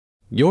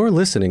You're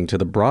listening to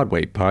the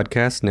Broadway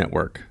Podcast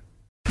Network.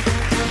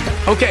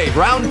 Okay,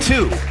 round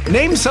two.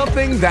 Name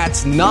something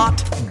that's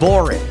not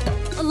boring.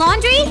 A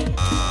laundry?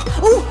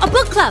 Ooh, a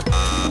book club.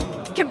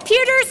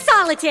 Computer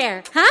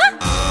solitaire,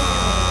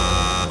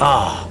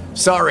 huh?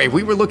 Sorry,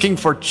 we were looking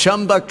for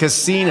Chumba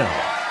Casino.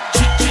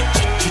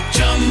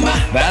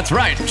 That's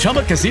right.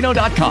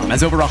 ChumbaCasino.com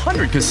has over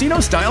 100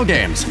 casino-style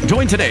games.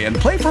 Join today and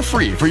play for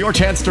free for your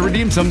chance to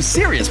redeem some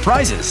serious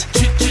prizes.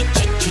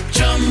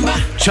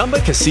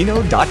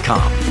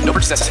 ChumbaCasino.com. No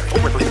purchase necessary.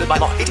 Void where prohibited by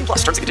law. 18 plus.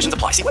 Terms and conditions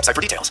apply. See website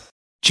for details.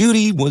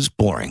 Judy was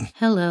boring.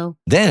 Hello.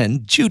 Then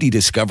Judy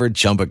discovered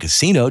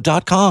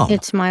ChumbaCasino.com.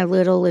 It's my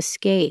little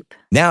escape.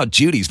 Now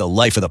Judy's the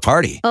life of the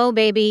party. Oh,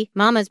 baby,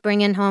 mama's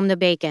bringing home the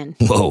bacon.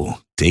 Whoa,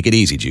 take it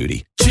easy,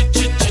 Judy.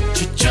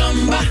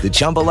 The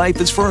Chumba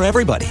life is for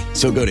everybody.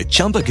 So go to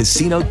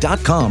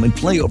ChumbaCasino.com and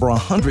play over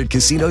 100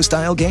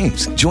 casino-style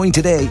games. Join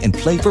today and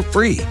play for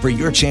free for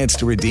your chance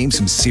to redeem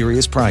some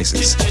serious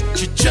prizes.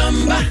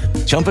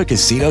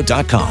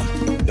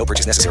 ChumbaCasino.com. No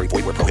purchase necessary.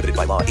 Void where prohibited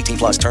by law. 18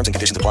 plus terms and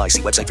conditions apply.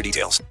 See website for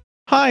details.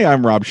 Hi,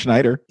 I'm Rob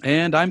Schneider.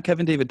 And I'm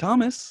Kevin David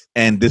Thomas.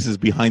 And this is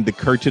Behind the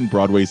Curtain,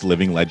 Broadway's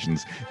Living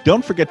Legends.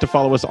 Don't forget to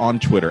follow us on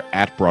Twitter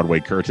at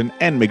Broadway Curtain,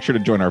 and make sure to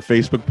join our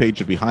Facebook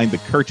page at Behind the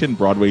Curtain,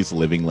 Broadway's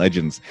Living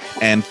Legends.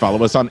 And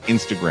follow us on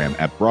Instagram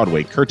at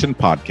Broadway Curtain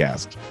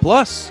Podcast.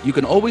 Plus, you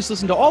can always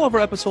listen to all of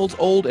our episodes,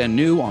 old and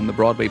new, on the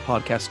Broadway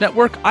Podcast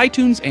Network,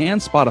 iTunes, and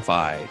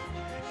Spotify.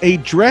 A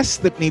dress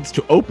that needs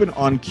to open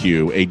on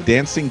cue, a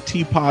dancing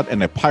teapot,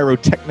 and a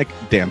pyrotechnic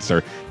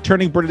dancer,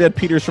 turning Bernadette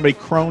Peters from a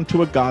crone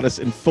to a goddess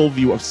in full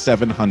view of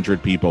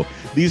 700 people.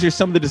 These are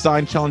some of the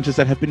design challenges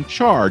that have been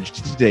charged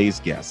to today's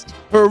guest.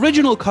 Her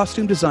original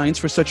costume designs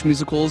for such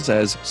musicals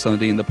as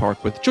Sunday in the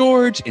Park with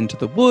George, Into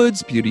the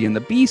Woods, Beauty and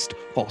the Beast,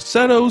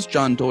 Falsettos,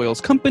 John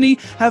Doyle's Company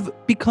have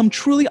become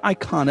truly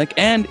iconic,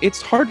 and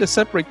it's hard to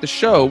separate the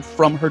show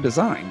from her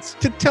designs.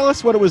 To tell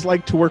us what it was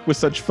like to work with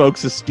such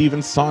folks as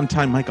Stephen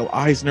Sondheim, Michael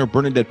Eisner,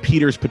 Bernadette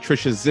Peters,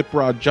 Patricia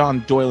Ziprod,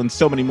 John Doyle, and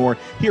so many more,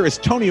 here is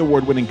Tony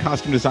Award-winning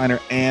costume designer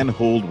Anne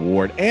Hould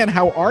Ward. Anne,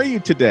 how are you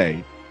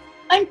today?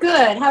 I'm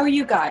good. How are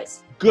you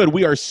guys? Good.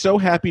 We are so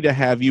happy to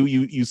have you.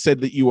 You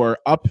said that you are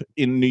up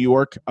in New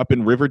York, up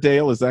in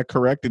Riverdale. Is that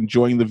correct?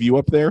 Enjoying the view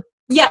up there?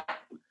 Yeah,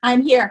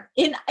 I'm here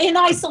in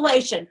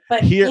isolation,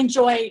 but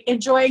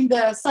enjoying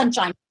the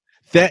sunshine.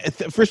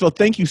 First of all,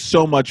 thank you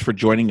so much for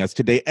joining us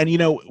today. And,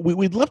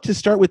 we'd love to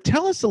start with,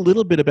 tell us a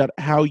little bit about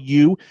how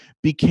you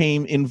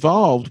became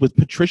involved with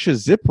Patricia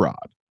Ziprod,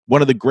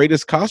 one of the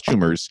greatest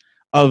costumers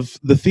of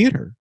the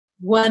theater.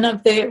 One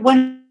of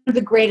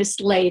the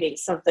greatest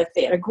ladies of the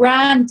theater,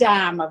 grand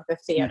dame of the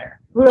theater,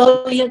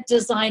 brilliant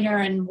designer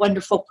and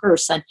wonderful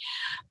person.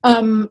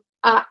 When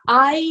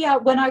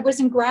I was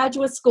in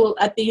graduate school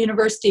at the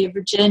University of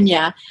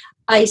Virginia,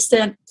 I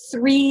sent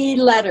 3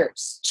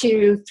 letters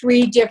to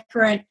 3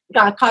 different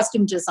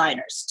costume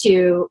designers,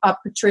 to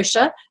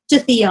Patricia, to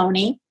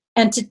Theone,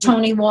 and to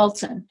Tony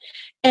Walton,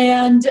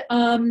 and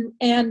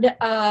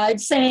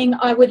saying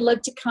I would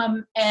love to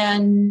come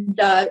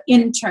and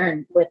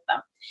intern with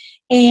them.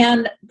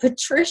 And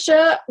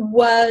Patricia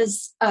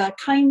was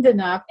kind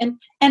enough, and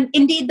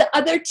indeed the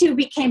other 2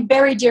 became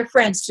very dear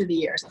friends through the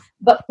years.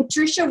 But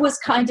Patricia was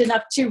kind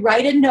enough to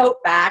write a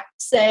note back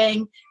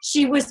saying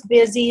she was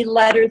busy,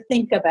 let her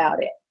think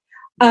about it.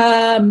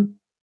 And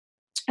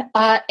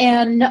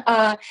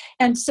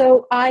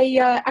so I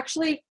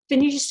actually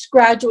finished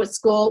graduate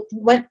school,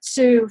 went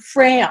to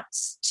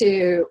France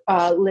to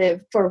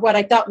live for what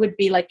I thought would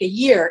be like a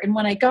year. And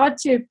when I got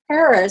to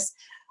Paris,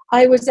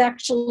 I was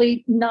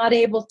actually not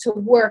able to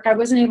work. I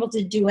wasn't able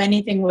to do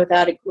anything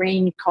without a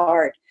green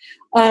card.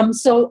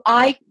 So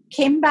I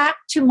came back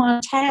to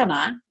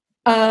Montana,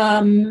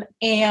 and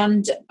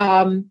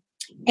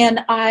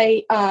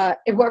I,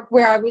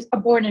 where I was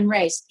born and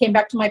raised, came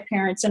back to my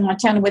parents in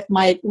Montana with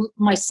my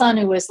son,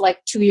 who was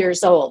like 2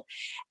 years old.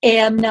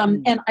 And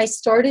I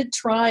started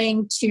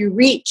trying to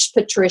reach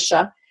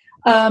Patricia.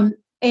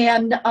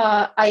 And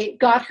I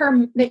got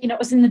her, it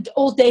was in the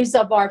old days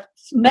of our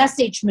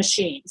message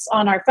machines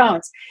on our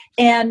phones.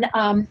 And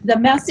the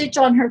message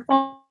on her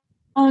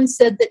phone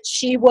said that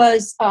she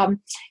was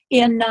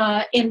in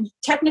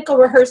technical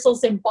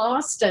rehearsals in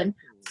Boston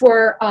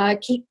for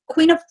King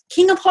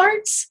of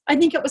Hearts, I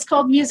think it was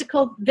called,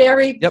 musical.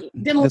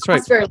 Didn't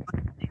last very long.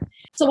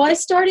 So I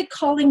started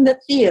calling the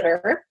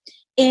theater,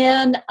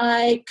 and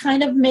I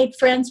kind of made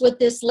friends with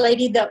this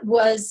lady that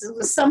was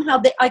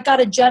somehow, I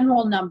got a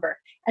general number,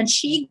 and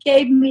she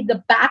gave me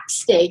the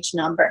backstage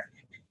number.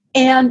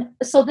 And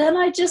so then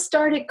I just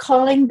started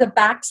calling the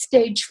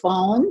backstage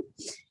phone,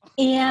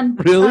 and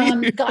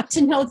got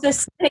to know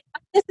this.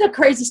 It's a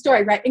crazy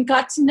story, right? And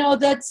got to know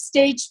that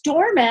stage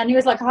doorman. He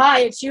was like,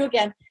 "Hi, it's you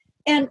again."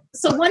 And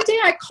so one day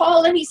I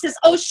call and he says,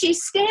 "Oh,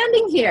 she's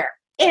standing here."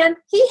 And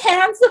he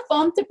hands the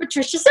phone to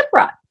Patricia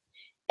Ziprod.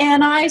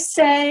 And I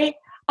say,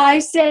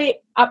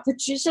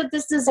 Patricia,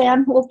 this is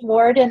Anne Hould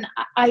Ward, and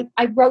I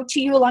wrote to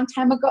you a long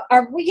time ago,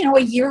 a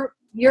year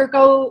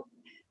ago,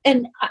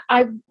 and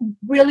I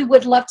really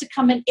would love to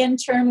come and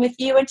intern with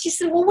you. And she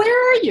said, "Well,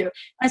 where are you?"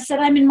 I said,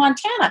 "I'm in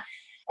Montana."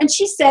 And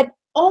she said,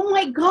 oh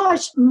my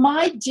gosh,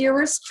 my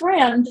dearest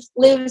friend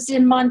lives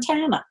in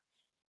Montana,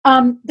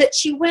 that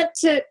she went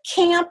to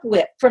camp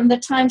with from the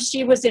time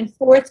she was in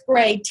 4th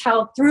grade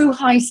through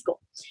high school.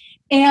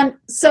 And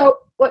so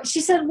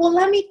she said, well,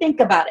 let me think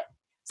about it.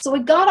 So we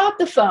got off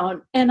the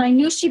phone, and I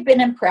knew she'd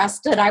been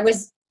impressed that I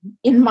was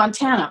in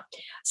Montana.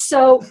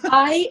 So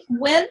I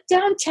went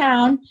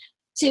downtown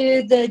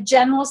to the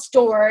general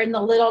store in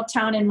the little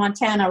town in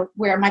Montana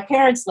where my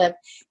parents live,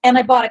 and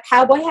I bought a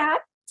cowboy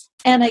hat,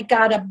 and I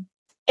got an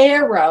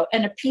arrow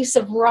and a piece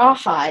of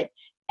rawhide.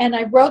 And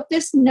I wrote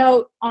this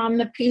note on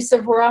the piece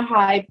of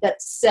rawhide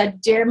that said,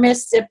 dear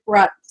Miss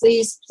Ziprut,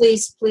 please,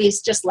 please,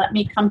 please just let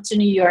me come to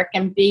New York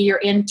and be your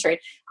intern.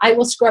 I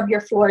will scrub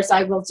your floors.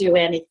 I will do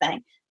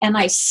anything. And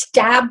I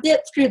stabbed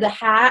it through the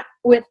hat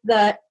with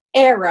the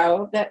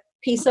arrow, that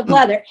piece of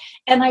leather,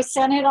 and I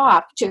sent it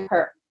off to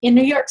her in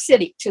New York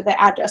City to the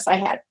address I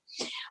had.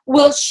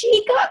 Well,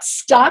 she got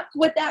stuck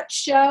with that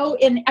show,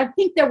 and I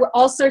think there were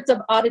all sorts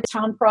of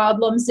out-of-town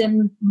problems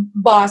in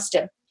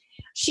Boston.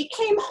 She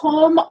came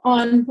home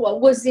on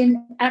what was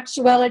in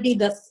actuality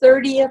the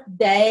 30th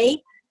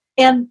day,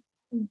 and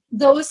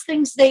those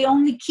things, they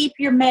only keep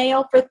your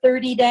mail for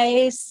 30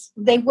 days.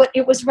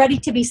 It was ready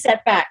to be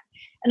sent back.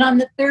 And on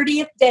the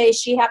 30th day,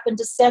 she happened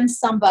to send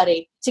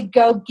somebody to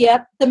go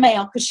get the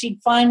mail because she'd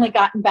finally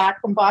gotten back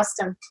from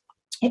Boston.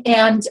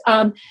 And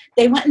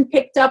they went and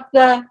picked up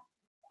the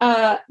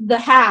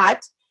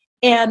hat.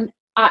 And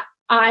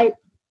a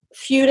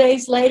few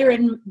days later,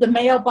 in the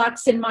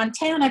mailbox in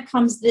Montana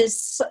comes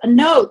this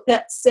note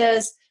that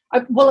says,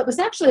 well, it was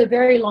actually a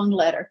very long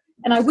letter,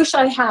 and I wish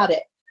I had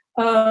it.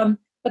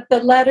 But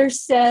the letter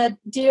said,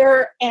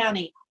 dear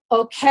Annie,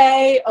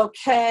 okay,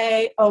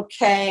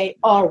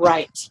 all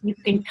right, you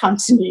can come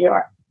to New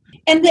York.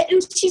 And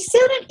she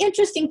said an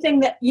interesting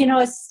thing that,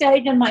 has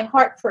stayed in my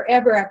heart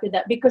forever after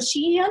that, because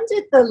she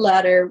ended the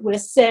letter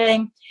with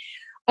saying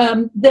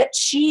that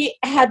she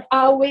had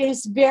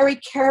always very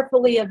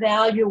carefully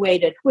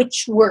evaluated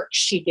which work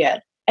she did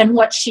and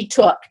what she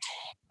took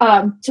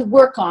to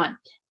work on.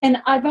 And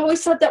I've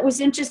always thought that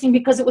was interesting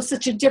because it was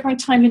such a different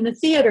time in the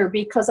theater,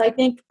 because I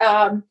think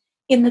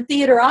in the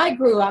theater I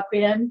grew up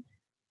in,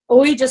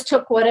 we just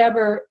took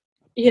whatever,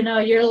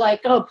 you're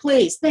like, oh,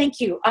 please, thank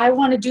you. I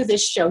want to do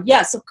this show.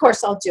 Yes, of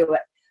course I'll do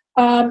it.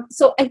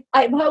 So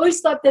I've always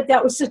thought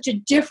that was such a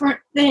different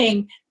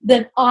thing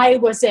than I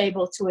was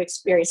able to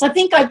experience. I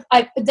think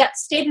that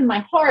stayed in my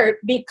heart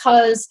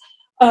because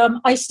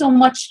I so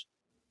much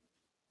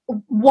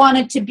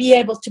wanted to be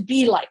able to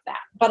be like that,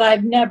 but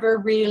I've never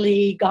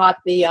really got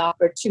the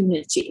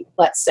opportunity,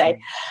 let's say.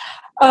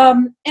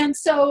 And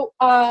so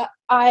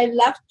I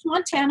left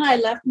Montana. I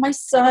left my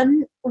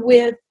son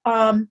with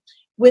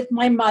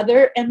my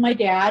mother and my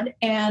dad,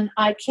 and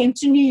I came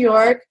to New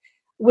York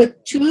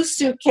with 2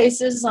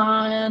 suitcases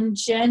on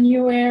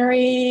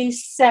January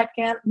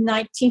 2nd,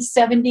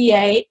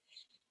 1978,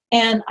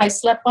 and I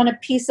slept on a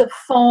piece of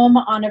foam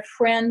on a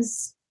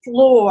friend's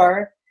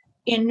floor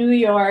in New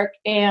York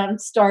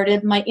and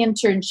started my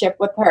internship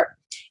with her.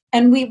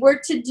 And we were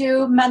to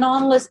do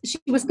Manon Lescaut. She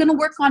was going to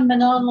work on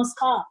Manon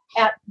Lescaut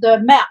at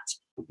the Met.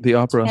 The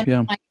opera, and yeah.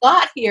 when I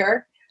got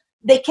here,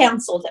 they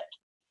canceled it.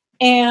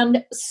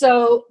 And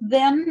so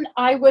then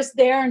I was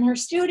there in her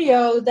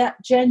studio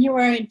that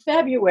January and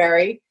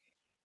February.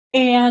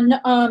 And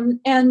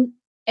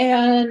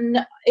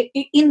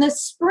in the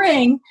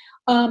spring,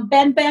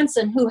 Ben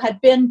Benson, who had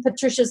been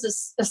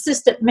Patricia's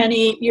assistant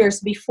many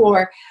years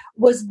before,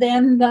 was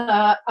then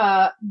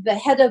the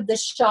head of the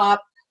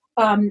shop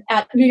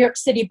at New York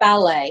City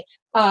Ballet,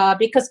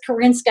 because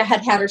Karinska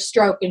had her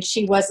stroke and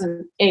she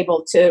wasn't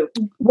able to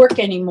work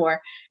anymore.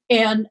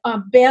 And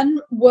Ben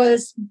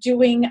was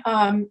doing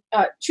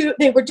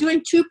they were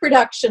doing 2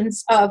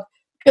 productions of,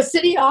 because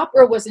City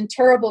Opera was in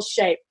terrible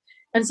shape.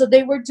 And so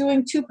they were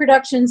doing 2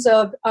 productions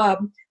of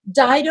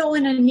Dido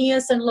and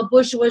Aeneas and Le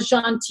Bourgeois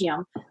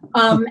Gentilhomme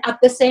at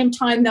the same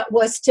time, that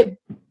was to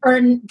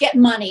get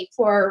money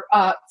for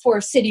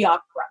City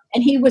Opera.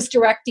 And he was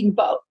directing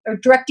both, or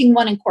directing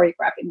one and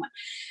choreographing one.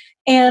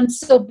 And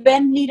so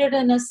Ben needed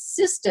an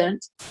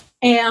assistant.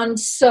 And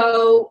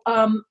so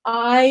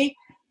I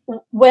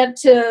went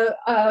to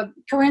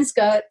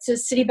Karinska, to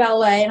City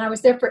Ballet, and I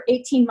was there for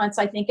 18 months,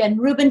 I think. And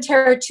Ruben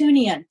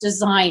Terratunian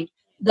designed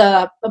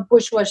the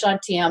Bourgeois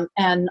Gentilhomme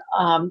and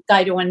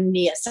Dido and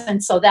Aeneas.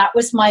 And so that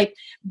was my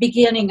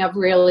beginning of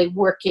really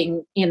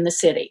working in the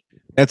city.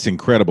 That's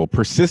incredible.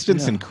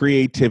 Persistence and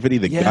creativity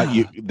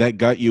that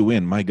got you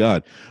in. My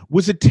God.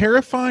 Was it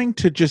terrifying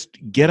to just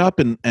get up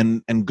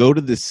and go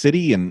to the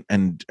city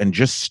and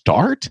just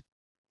start?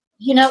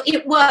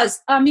 It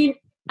was. I mean,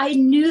 I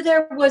knew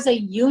there was a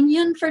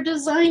union for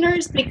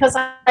designers because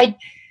I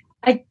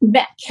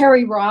met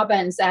Carrie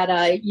Robbins at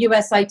a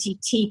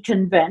USITT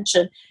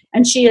convention,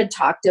 and she had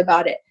talked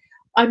about it.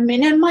 I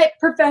mean, and my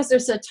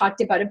professors had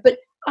talked about it, but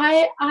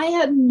I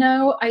had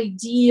no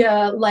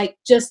idea, like,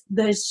 just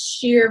the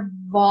sheer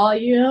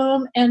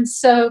volume. And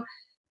so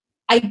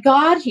I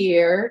got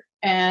here,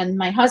 and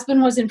my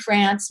husband was in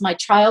France, my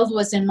child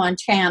was in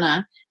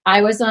Montana,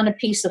 I was on a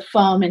piece of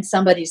foam in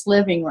somebody's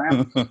living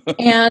room.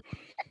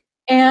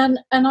 And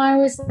I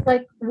was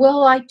like,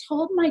 well, I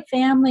told my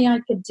family I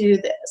could do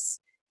this.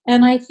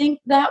 And I think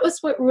that was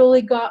what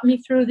really got me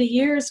through the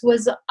years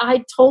was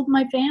I told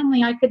my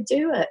family I could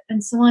do it.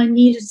 And so I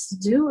needed to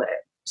do it.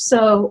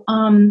 So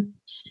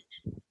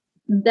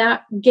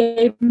that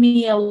gave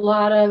me a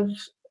lot of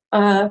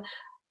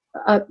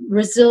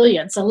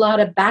resilience, a lot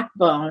of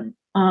backbone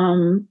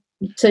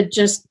to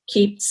just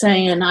keep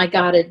saying, I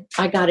got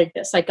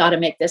to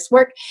make this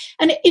work.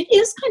 And it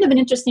is kind of an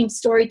interesting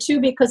story too,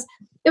 because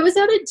it was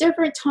at a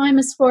different time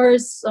as far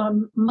as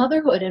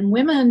motherhood and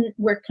women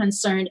were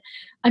concerned.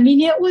 I mean,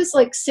 it was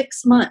like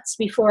 6 months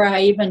before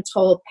I even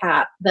told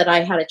Pat that I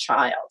had a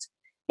child.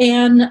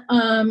 And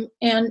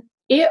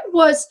it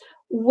was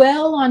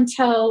well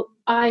until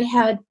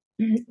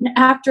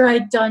after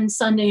I'd done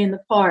Sunday in the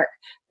Park,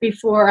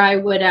 before I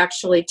would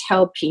actually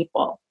tell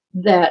people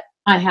that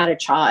I had a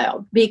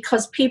child,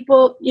 because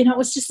people, it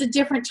was just a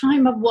different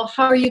time of, well,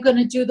 how are you going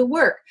to do the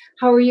work?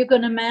 How are you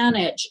going to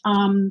manage?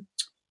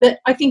 That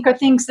I think are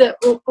things that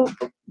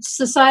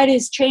society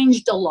has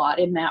changed a lot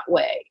in that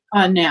way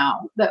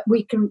now, that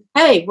we can,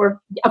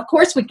 of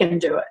course we can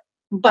do it.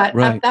 But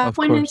right, at that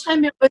point in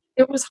time,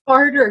 it was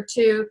harder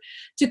to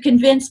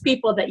convince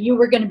people that you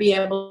were going to be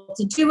able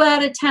to do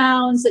out of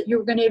towns, that you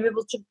were going to be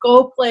able to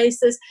go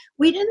places.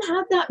 We didn't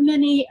have that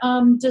many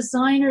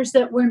designers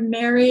that were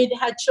married,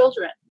 had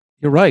children.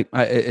 You're right.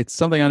 It's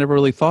something I never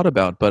really thought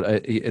about,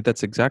 but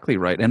that's exactly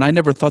right. And I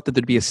never thought that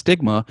there'd be a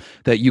stigma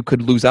that you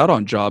could lose out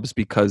on jobs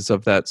because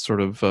of that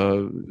sort of.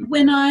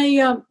 When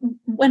I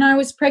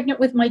was pregnant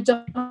with my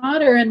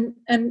daughter,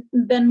 and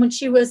then when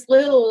she was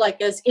little,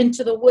 like as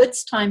Into the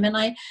Woods time, and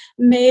I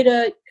made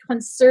a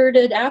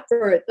concerted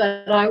effort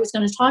that I was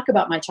going to talk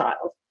about my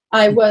child.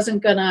 I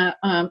wasn't gonna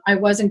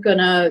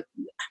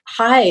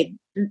hide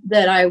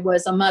that I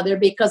was a mother,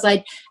 because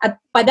I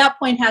by that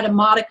point had a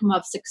modicum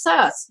of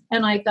success,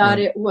 and I thought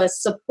it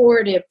was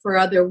supportive for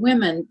other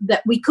women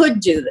that we could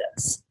do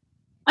this.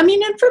 I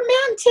mean, and for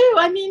men too.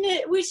 I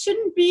mean, we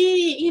shouldn't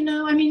be,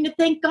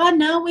 thank God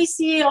now we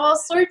see all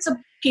sorts of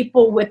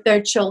people with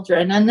their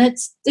children, and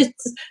it's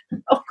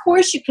of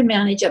course you can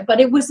manage it,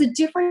 but it was a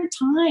different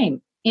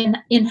time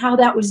in how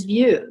that was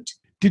viewed.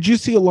 Did you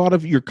see a lot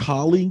of your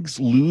colleagues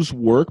lose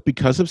work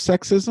because of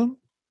sexism?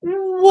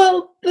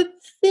 Well, the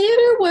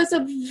theater was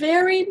a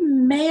very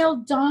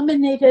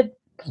male-dominated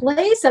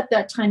place at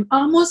that time.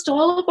 Almost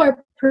all of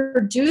our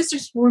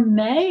producers were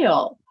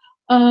male.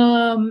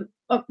 I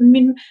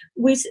mean,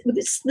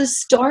 it's the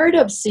start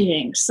of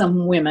seeing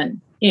some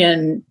women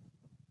in,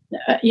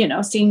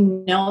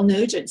 seeing Nell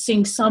Nugent,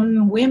 seeing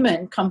some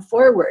women come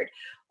forward.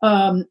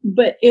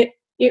 But it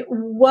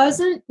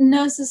wasn't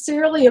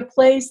necessarily a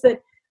place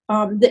that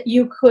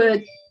you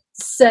could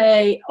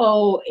say,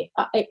 oh,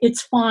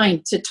 it's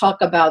fine to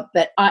talk about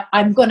that.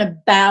 I'm going to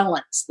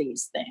balance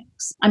these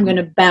things. I'm going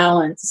to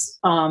balance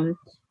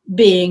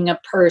being a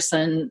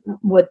person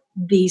with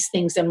these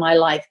things in my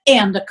life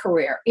and a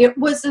career. It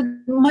was a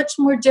much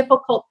more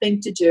difficult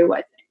thing to do,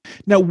 I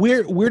think. Now,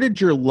 where did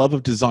your love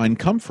of design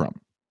come from?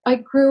 I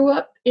grew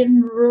up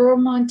in rural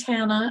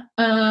Montana.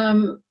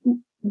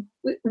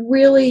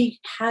 Really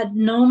had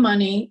no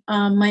money.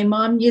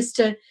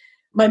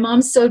 My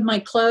mom sewed my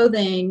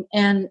clothing,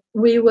 and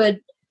we would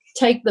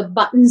take the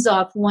buttons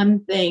off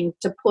one thing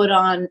to put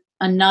on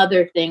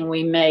another thing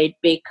we made,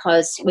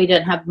 because we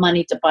didn't have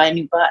money to buy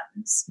new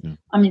buttons. Yeah.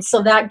 I mean,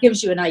 so that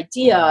gives you an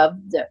idea of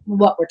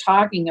what we're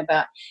talking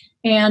about.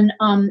 And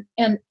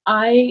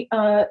I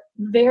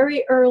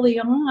very early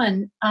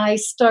on, I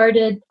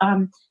started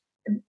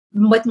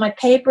with my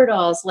paper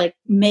dolls, like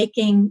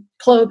making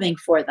clothing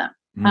for them.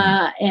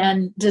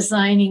 And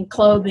designing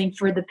clothing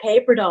for the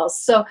paper dolls.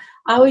 So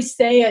I always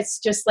say it's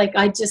just like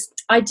I just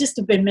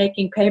have been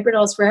making paper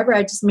dolls forever.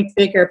 I just make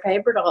bigger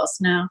paper dolls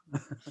now,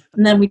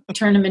 and then we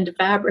turn them into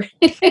fabric.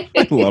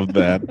 I love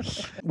that.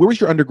 Where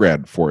was your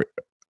undergrad for it?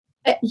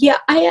 Yeah,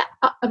 I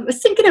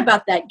was thinking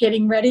about that,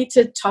 getting ready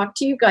to talk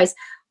to you guys,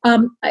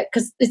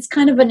 because it's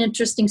kind of an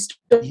interesting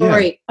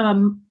story. Yeah.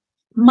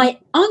 My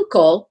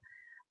uncle,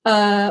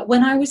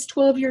 when I was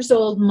 12 years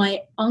old,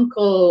 my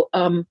uncle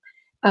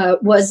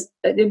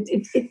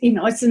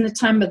it's in the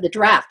time of the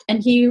draft,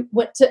 and he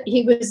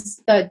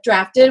was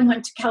drafted and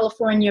went to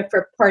California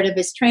for part of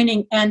his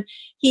training, and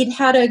he'd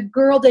had a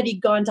girl that he'd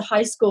gone to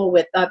high school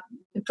with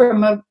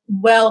from a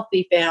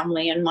wealthy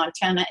family in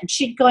Montana, and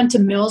she'd gone to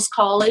Mills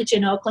College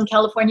in Oakland,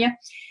 California,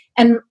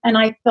 and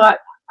I thought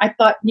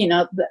that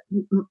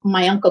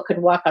my uncle could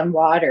walk on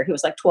water. He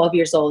was like 12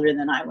 years older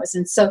than I was.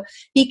 And so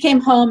he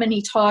came home and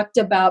he talked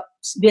about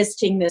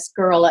visiting this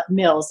girl at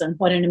Mills and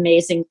what an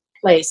amazing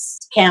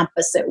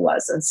campus it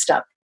was and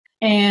stuff.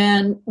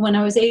 And when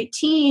I was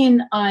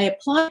 18, I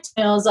applied to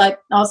Mills. I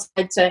also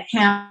went to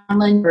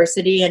Hamline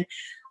University, and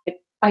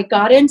I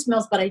got into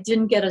Mills, but I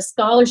didn't get a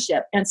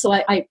scholarship. And so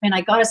I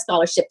got a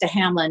scholarship to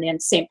Hamline in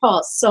St.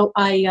 Paul. So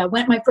I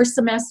went my first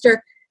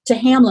semester to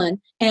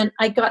Hamline, and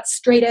I got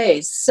straight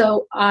A's.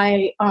 So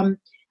I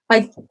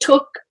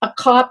took a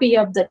copy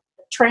of the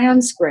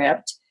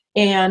transcript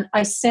And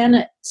I sent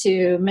it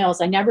to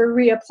Mills. I never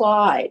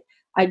reapplied.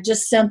 I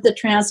just sent the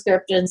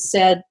transcript and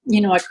said,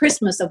 at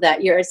Christmas of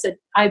that year, I said,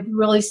 I'd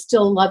really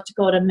still love to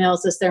go to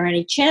Mills. Is there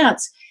any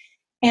chance?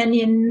 And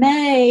in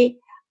May,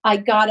 I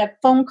got a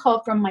phone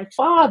call from my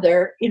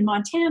father in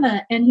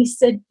Montana, and he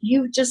said,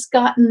 you've just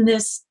gotten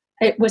this.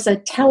 It was a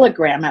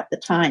telegram at the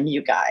time,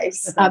 you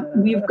guys.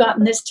 We've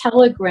gotten this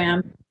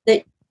telegram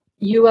that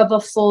you have a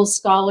full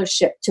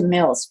scholarship to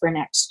Mills for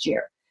next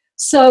year.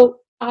 So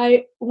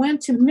I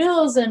went to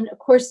Mills, and of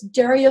course,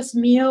 Darius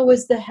Mio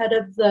was the head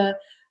of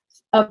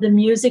the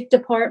music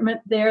department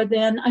there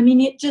then. I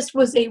mean, it just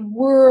was a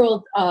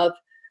world of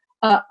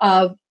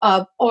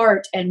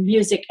art and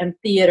music and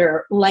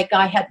theater like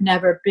I had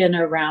never been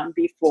around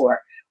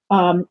before.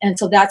 And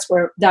so that's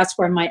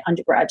where my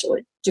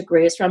undergraduate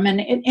degree is from.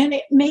 And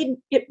it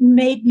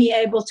made me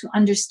able to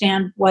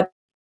understand what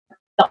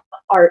the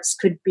arts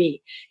could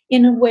be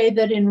in a way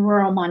that in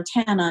rural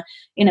Montana,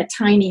 in a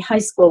tiny high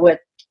school with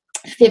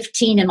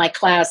 15 in my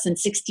class and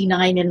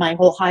 69 in my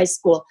whole high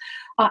school,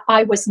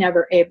 I was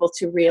never able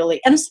to really,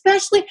 and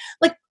especially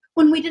like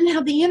when we didn't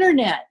have the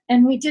internet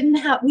and we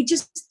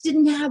just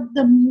didn't have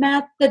the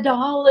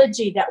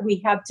methodology that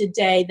we have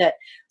today that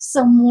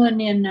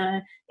someone in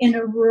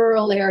a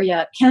rural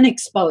area can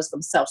expose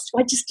themselves to.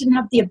 I just didn't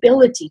have the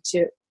ability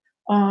to.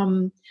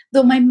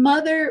 Though my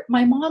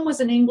mom was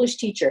an English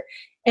teacher,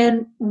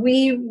 and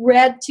we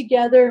read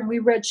together, and we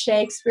read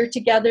Shakespeare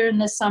together in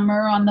the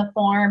summer on the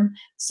farm.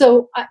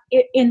 So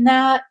in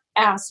that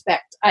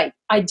aspect,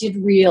 I did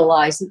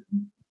realize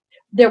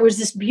there was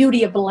this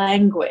beauty of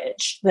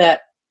language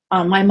that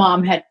my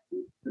mom had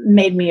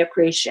made me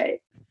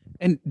appreciate.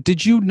 And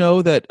did you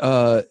know that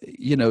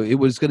it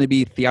was going to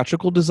be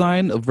theatrical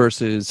design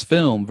versus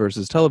film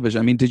versus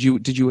television? I mean, did you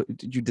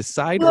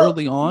decide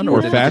early on,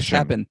 or did it just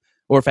happen?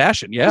 Or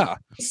fashion, yeah.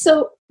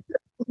 So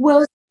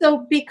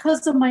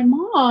because of my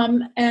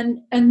mom,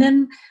 and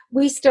then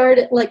we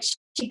started, like,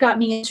 she got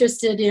me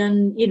interested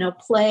in,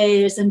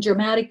 plays and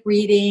dramatic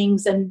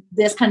readings and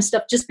this kind of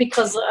stuff just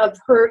because of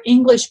her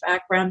English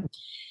background.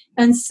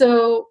 And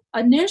so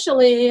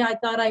initially I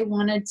thought I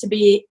wanted to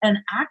be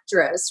an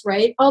actress,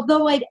 right?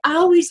 Although I'd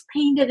always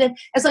painted, and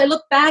as I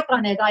look back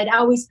on it, I'd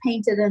always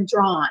painted and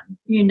drawn,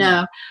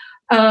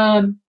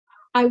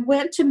 I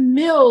went to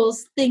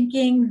Mills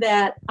thinking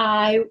that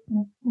I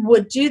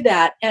would do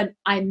that. And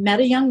I met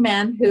a young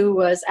man who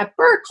was at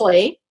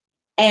Berkeley,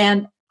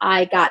 and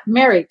I got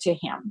married to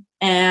him.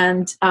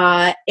 And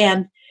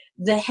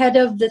the head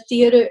of the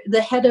theater,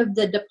 the head of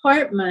the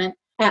department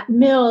at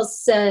Mills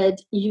said,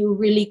 you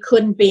really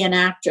couldn't be an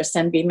actress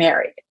and be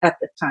married at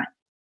the time.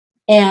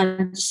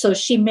 And so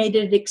she made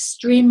it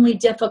extremely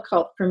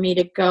difficult for me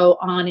to go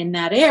on in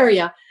that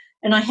area.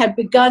 And I had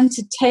begun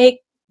to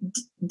take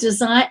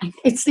design.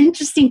 It's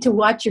interesting to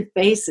watch your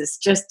faces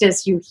just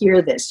as you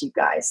hear this, you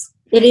guys.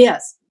 It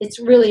is. It's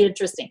really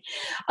interesting.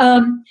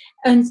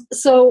 And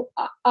so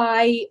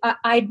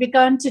I'd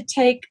begun to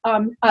take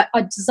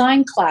a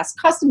design class,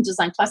 custom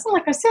design class. And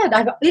like I said,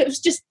 it was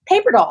just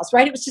paper dolls,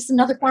 right? It was just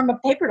another form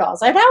of paper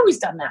dolls. I'd always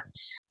done that.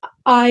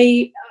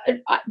 I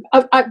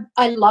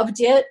loved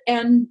it.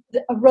 And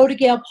Rhoda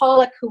Gale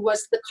Pollock, who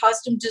was the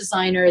costume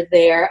designer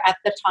there at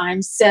the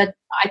time, said,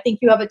 I think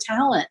you have a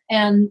talent.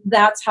 And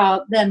that's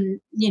how, then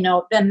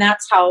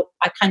that's how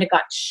I kind of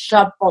got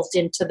shoveled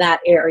into that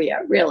area,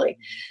 really.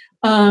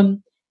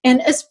 And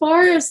as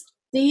far as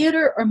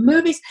theater or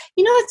movies,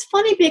 it's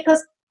funny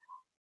because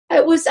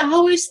it was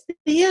always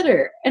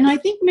theater. And I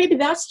think maybe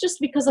that's just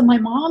because of my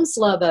mom's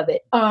love of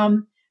it,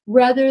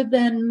 rather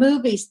than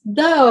movies.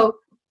 Though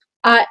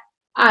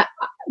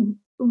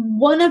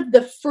one of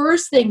the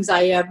first things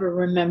I ever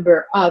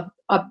remember of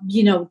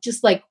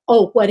just like,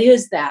 oh, what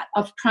is that?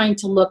 Of trying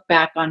to look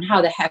back on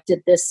how the heck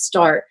did this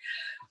start,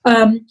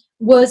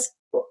 was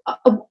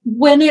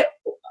when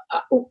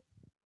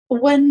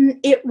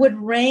it would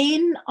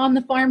rain on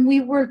the farm.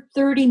 We were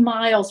 30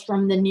 miles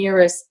from the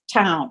nearest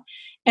town.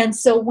 And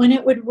so when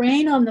it would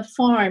rain on the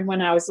farm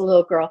when I was a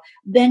little girl,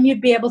 then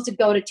you'd be able to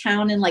go to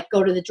town and like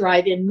go to the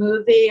drive-in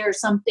movie or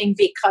something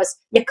because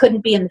you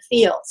couldn't be in the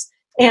fields.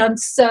 And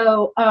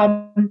so,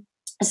 one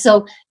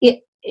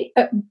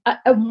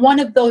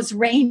of those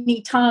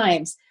rainy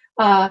times,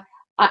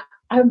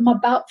 I'm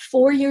about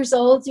 4 years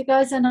old, you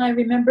guys, and I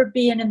remember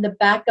being in the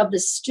back of the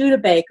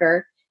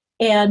Studebaker,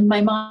 and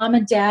my mom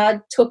and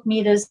dad took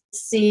me to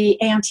see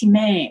Auntie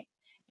Mae.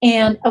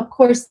 And of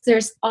course,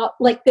 there's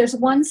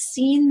one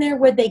scene there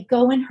where they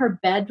go in her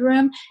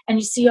bedroom and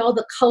you see all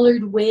the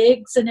colored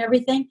wigs and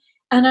everything.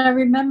 And I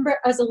remember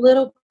as a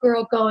little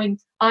girl going,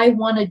 I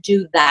want to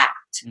do that.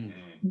 Mm-hmm.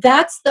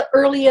 That's the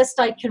earliest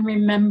I can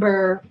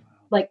remember,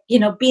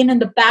 being in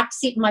the back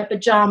seat in my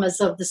pajamas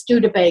of the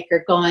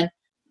Studebaker going,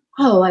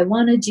 oh, I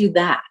want to do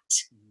that,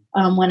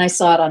 when I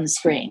saw it on the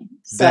screen.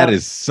 So, that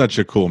is such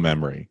a cool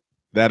memory.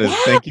 That is,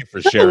 thank you for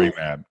sharing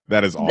that.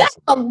 That is awesome. That's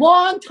a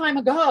long time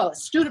ago,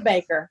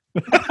 Studebaker.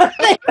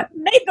 They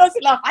made those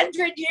in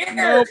 100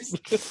 years.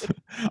 Nope.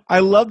 I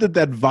love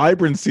that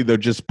vibrancy, though,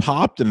 just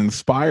popped and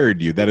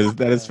inspired you. That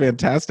is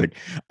fantastic.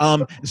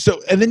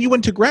 So, and then you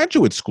went to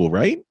graduate school,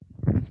 right?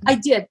 I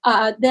did.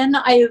 Then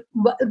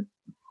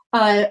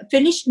I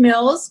finished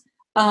Mills.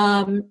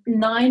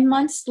 9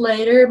 months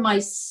later, my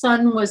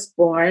son was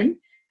born.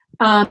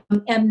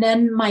 And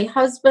then my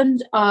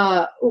husband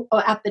at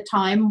the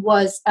time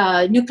was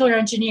a nuclear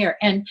engineer.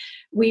 And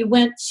we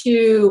went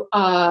to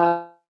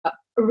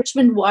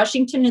Richmond,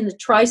 Washington in the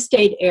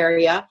tri-state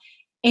area.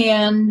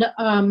 And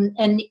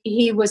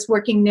he was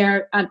working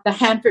there at the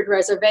Hanford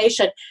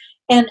Reservation.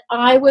 And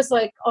I was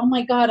like, oh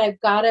my God, I've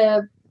got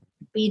to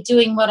be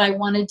doing what I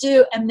want to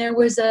do. And there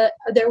was a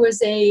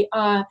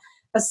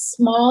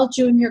small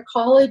junior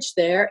college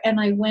there, and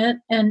I went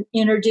and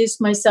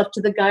introduced myself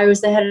to the guy who was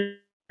the head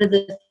of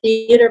the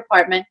theater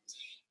department,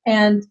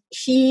 and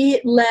he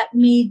let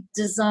me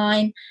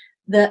design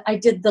I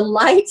did the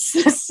lights,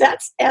 the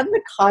sets, and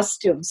the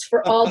costumes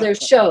for all their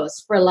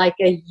shows for like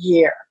a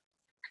year.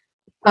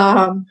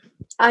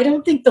 I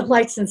don't think the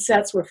lights and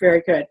sets were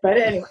very good, but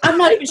anyway, I'm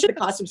not even sure the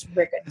costumes were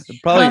very good.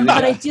 Probably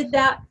but I did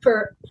that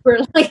for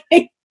like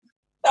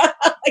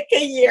like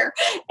a year,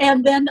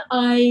 and then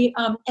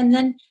and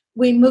then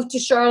we moved to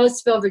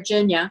Charlottesville,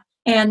 Virginia,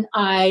 and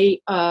I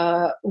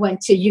went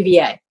to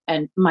UVA,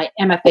 and my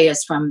MFA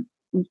is from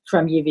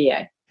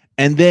UVA.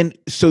 And then,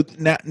 so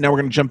now we're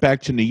going to jump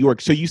back to New York.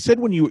 So you said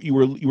when you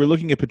were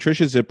looking at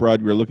Patricia Ziprod,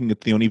 you were looking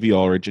at Theoni V.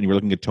 Ulrich, and you were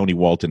looking at Tony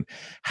Walton.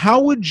 How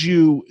would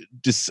you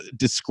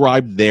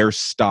describe their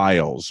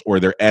styles or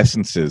their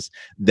essences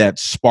that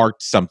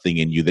sparked something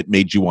in you that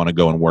made you want to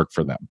go and work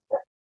for them?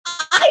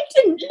 I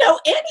didn't know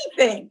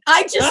anything.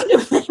 I just knew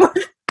they were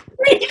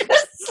great designers.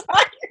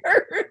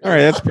 All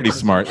right, that's pretty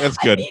smart. That's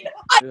good.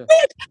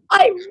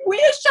 I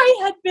wish I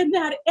had been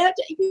that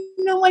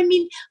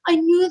I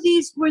knew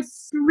these were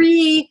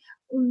three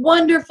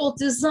wonderful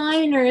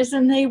designers,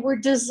 and they were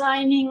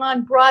designing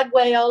on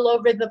Broadway all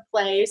over the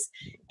place.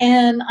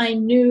 And I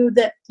knew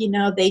that,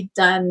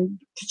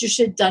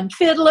 Patricia had done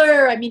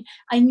Fiddler. I mean,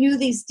 I knew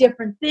these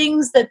different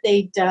things that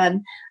they'd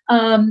done.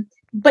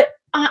 But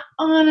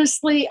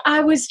honestly,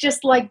 I was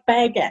just like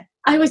begging.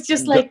 I was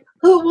just like,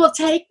 who will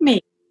take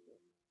me?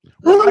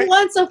 Who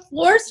wants a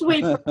floor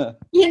sweeper?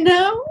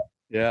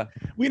 Yeah.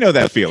 We know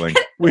that feeling.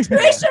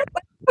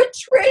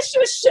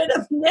 Patricia should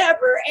have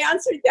never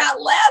answered that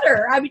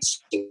letter. I mean,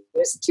 she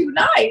was too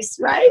nice,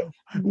 right?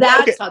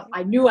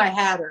 I knew I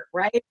had her,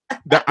 right?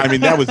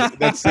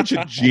 That's such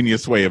a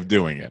genius way of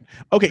doing it.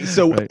 Okay,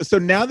 so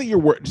now that you're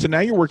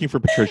working for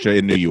Patricia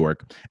in New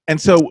York, and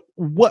so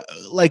what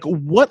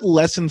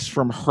lessons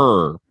from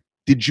her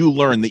did you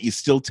learn that you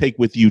still take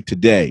with you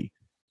today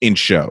in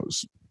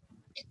shows?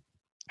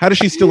 How does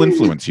she still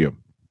influence you?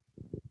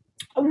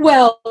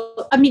 Well,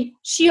 I mean,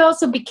 she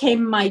also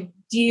became my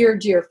dear,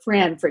 dear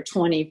friend for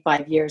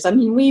 25 years. I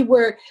mean, we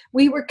were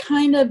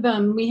kind of,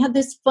 we had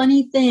this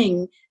funny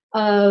thing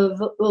of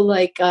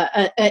like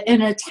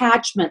an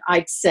attachment,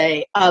 I'd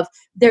say, of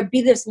there'd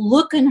be this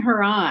look in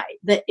her eye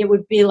that it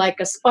would be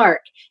like a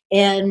spark.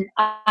 And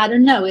I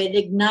don't know, it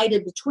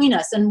ignited between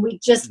us, and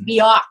we'd just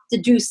be off to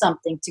do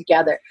something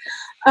together.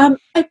 I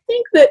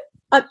think that,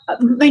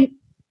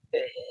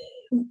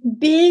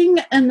 being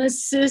an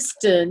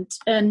assistant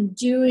and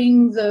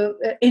doing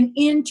an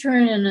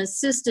intern and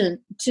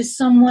assistant to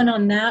someone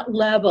on that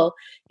level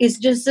is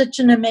just such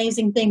an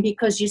amazing thing,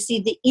 because you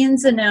see the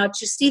ins and outs,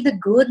 you see the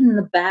good and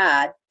the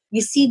bad,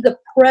 you see the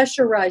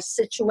pressurized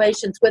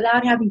situations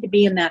without having to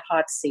be in that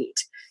hot seat.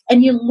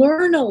 And you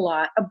learn a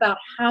lot about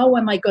how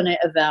am I going to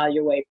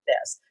evaluate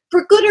this,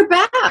 for good or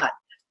bad.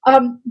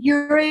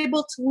 You're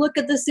able to look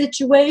at the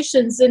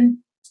situations and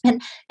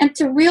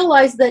to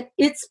realize that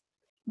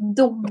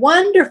the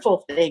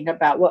wonderful thing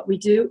about what we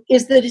do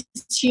is that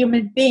it's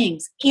human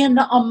beings in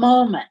a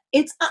moment.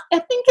 I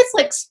think it's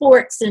like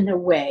sports in a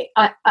way,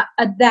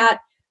 that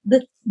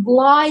the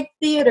live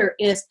theater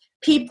is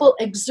people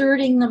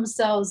exerting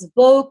themselves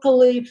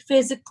vocally,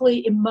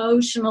 physically,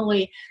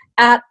 emotionally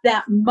at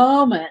that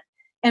moment,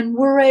 and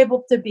we're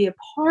able to be a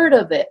part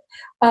of it.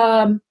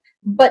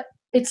 But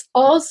it's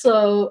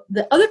also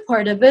the other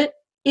part of it.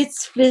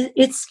 It's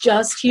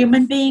just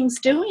human beings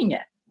doing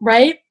it,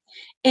 right?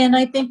 And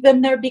I think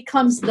then there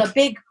becomes the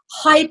big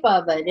hype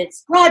of it.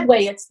 It's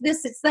Broadway, it's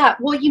this, it's that.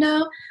 Well,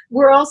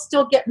 we're all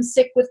still getting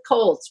sick with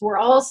colds. We're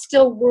all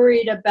still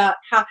worried about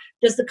how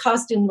does the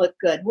costume look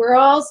good. We're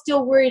all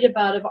still worried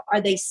about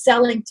are they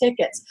selling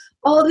tickets.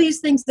 All of these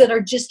things that are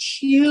just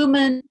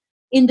human,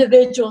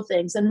 individual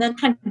things. And then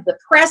kind of the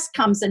press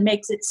comes and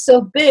makes it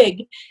so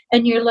big,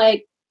 and you're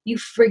like, you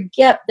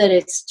forget that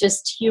it's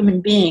just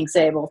human beings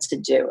able to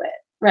do it,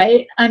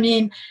 right? I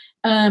mean,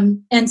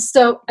 and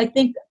so I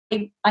think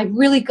I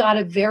really got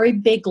a very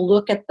big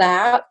look at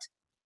that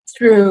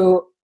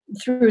through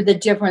the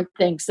different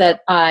things that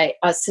I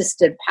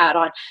assisted Pat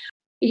on.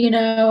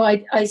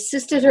 I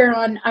assisted her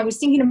on, I was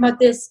thinking about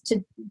this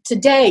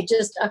today,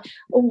 just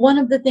one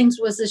of the things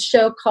was a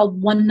show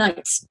called One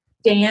Night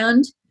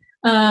Stand.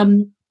 Have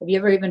you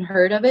ever even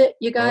heard of it,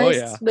 you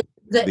guys? Oh,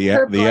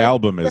 yeah. The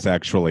album is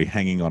actually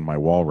hanging on my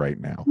wall right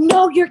now.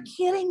 No, you're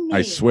kidding me.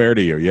 I swear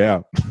to you,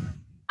 yeah.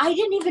 I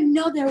didn't even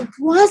know there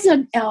was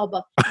an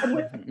album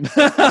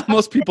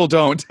Most people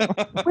don't.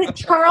 with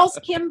Charles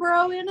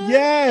Kimbrough in it.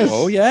 Yes.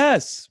 Oh,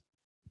 yes.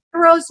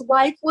 Kimbrough's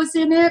wife was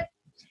in it,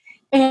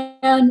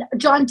 and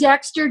John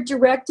Dexter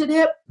directed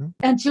it,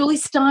 and Julie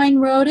Stein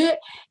wrote it.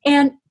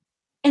 And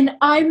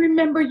I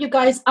remember, you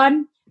guys,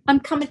 I'm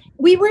coming.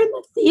 We were in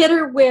the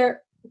theater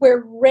where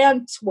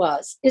Rent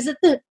was. Is it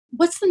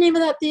what's the name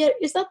of that theater?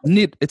 Is that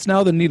It's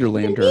now the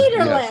Nederlander. The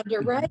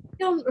Nederlander, right? I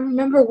don't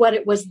remember what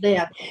it was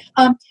then.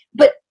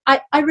 But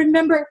I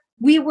remember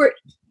we were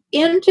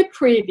into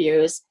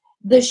previews.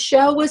 The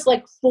show was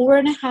like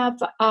 4.5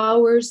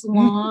 hours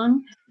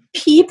long.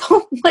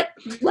 People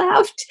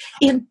left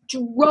in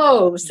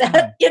droves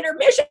at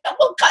intermission.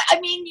 Well, I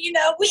mean,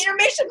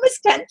 intermission was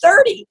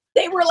 10:30.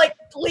 They were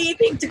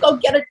leaving to go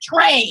get a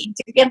train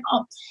to get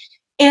home.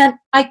 And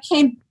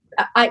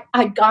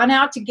I'd gone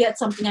out to get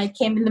something. I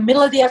came in the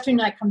middle of the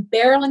afternoon. I come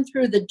barreling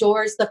through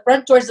the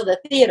front doors of the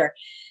theater.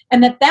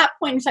 And at that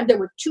point in time, there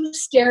were 2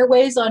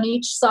 stairways on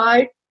each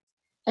side.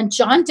 And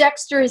John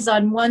Dexter is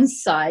on one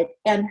side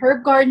and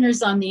Herb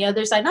Gardner's on the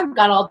other side. I've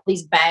got all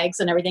these bags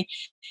and everything.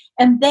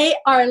 And they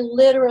are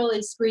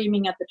literally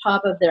screaming at the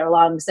top of their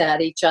lungs at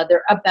each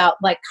other about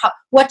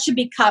what should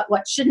be cut,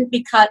 what shouldn't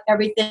be cut,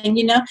 everything,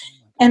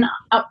 And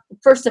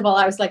first of all,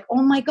 I was like,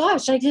 oh my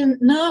gosh, I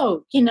didn't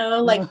know,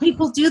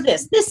 people do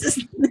this. This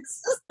is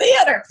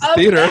theater.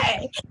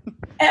 Okay.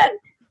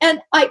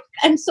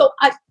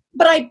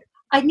 But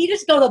I needed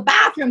to go to the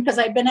bathroom because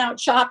I'd been out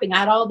shopping. I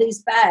had all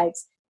these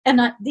bags. And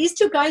these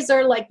 2 guys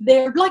are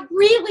they're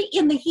really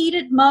in the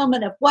heated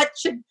moment of what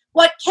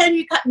can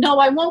you cut? No,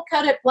 I won't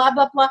cut it, blah,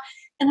 blah, blah.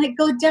 And I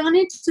go down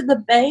into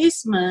the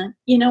basement,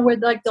 where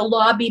the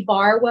lobby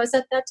bar was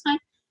at that time.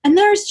 And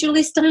there's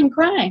Julie Stein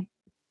crying.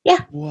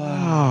 Yeah.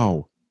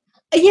 Wow.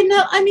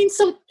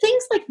 So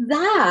things like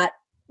that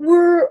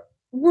were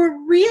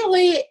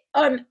really,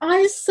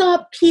 I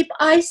saw people,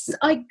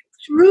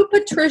 through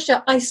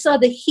Patricia, I saw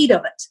the heat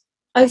of it.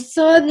 I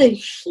saw the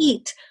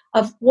heat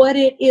of what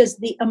it is,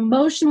 the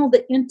emotional,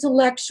 the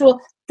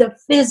intellectual, the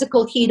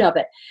physical heat of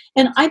it.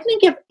 And I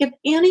think if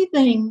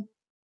anything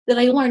that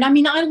I learned,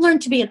 I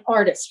learned to be an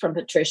artist from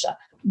Patricia,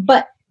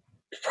 but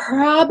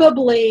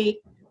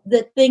probably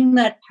the thing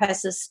that has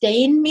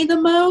sustained me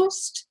the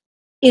most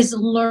is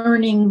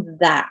learning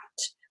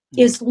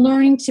is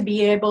learning to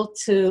be able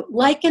to,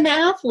 like an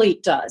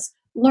athlete does,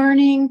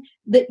 learning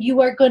that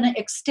you are going to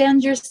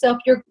extend yourself,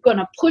 you're going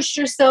to push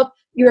yourself,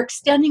 you're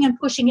extending and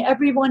pushing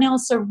everyone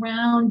else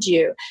around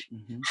you.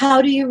 Mm-hmm.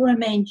 How do you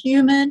remain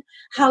human?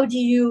 How do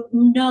you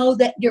know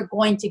that you're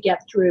going to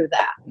get through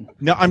that?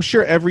 Now, I'm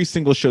sure every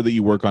single show that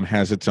you work on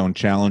has its own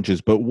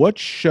challenges, but what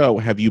show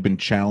have you been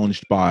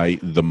challenged by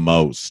the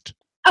most?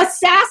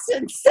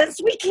 Assassins, since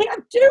we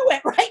can't do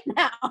it right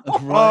now.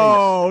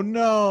 Right. Oh,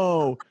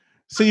 no.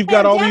 So you've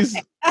got all these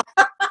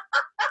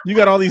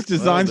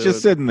designs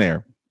just sitting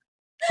there.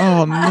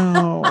 Oh,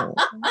 no.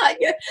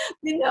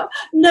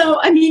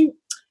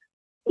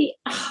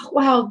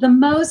 Wow, the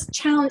most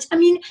challenge.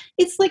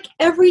 It's like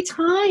every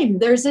time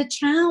there's a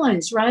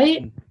challenge,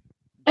 right?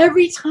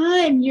 Every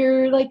time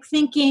you're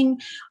thinking,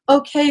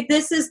 okay,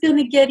 this is going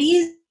to get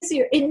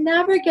easier. It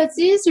never gets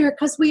easier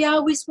because we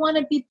always want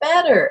to be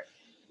better.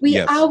 We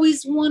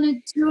always want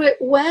to do it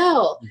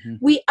well. Mm-hmm.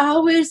 We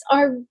always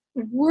are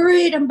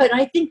worried, but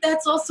I think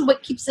that's also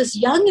what keeps us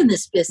young in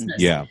this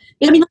business. Yeah.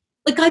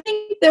 I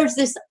think there's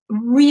this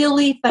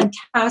really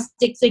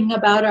fantastic thing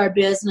about our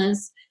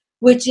business,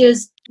 which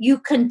is you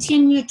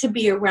continue to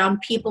be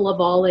around people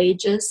of all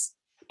ages.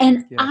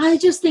 And I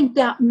just think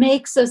that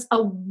makes us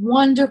a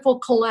wonderful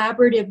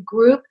collaborative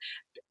group.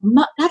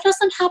 That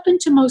doesn't happen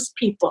to most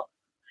people.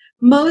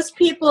 Most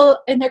people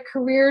in their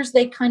careers,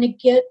 they kind of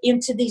get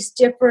into these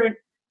different,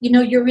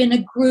 you're in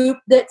a group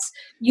that's,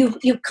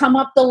 you've come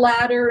up the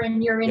ladder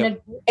and you're in an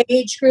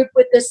age group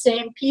with the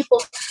same people.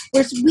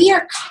 Whereas we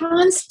are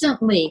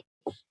constantly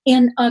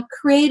in a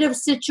creative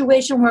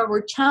situation where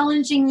we're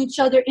challenging each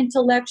other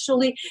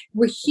intellectually.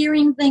 We're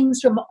hearing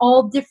things from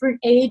all different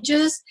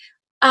ages.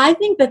 I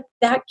think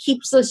that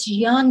keeps us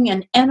young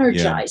and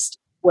energized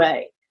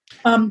way.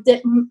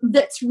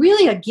 That's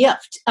really a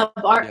gift of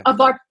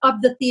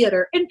the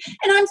theater, and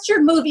I'm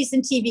sure movies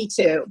and TV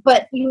too.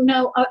 But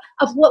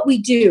of what we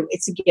do,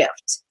 it's a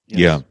gift.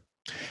 Yeah.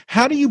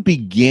 How do you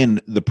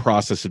begin the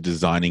process of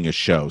designing a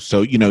show?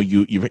 So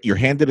you're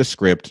handed a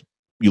script.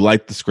 You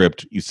liked the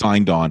script, you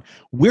signed on.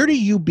 Where do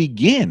you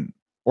begin?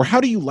 Or how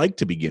do you like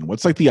to begin?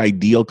 What's the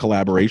ideal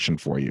collaboration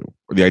for you?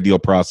 Or the ideal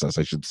process,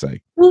 I should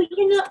say. Well,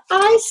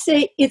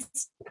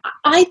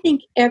 I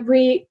think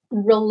every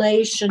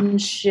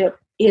relationship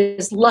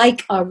is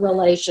like a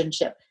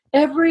relationship.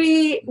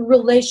 Every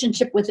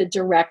relationship with a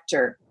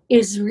director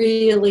is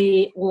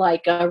really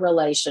like a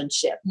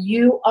relationship.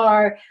 You're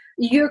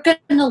going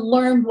to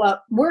learn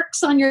what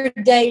works on your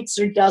dates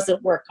or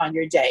doesn't work on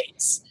your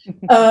dates.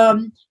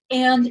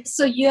 And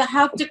so you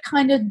have to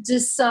kind of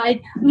decide.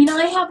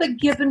 I have a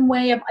given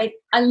way of,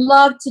 I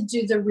love to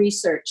do the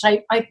research.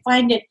 I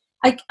find it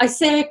I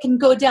say I can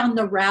go down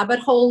the rabbit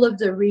hole of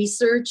the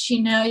research.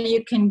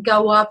 You can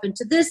go up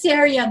into this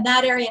area and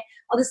that area.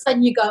 All of a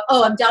sudden you go,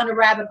 oh, I'm down a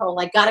rabbit hole.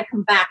 I got to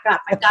come back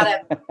up. I got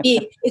to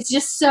be. It's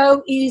just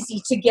so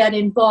easy to get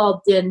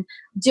involved in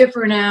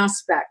different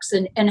aspects.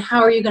 And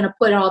how are you going to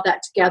put all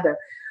that together?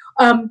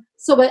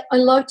 So I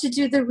love to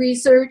do the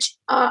research.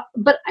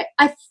 But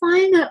I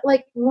find that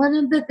like one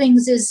of the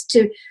things is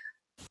to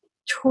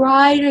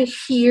try to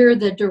hear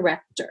the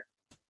director,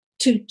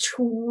 to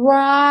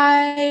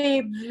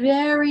try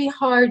very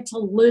hard to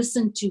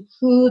listen to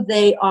who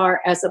they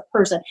are as a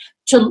person,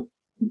 to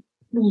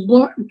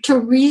learn, to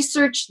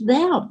research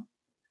them,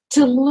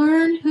 to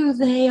learn who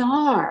they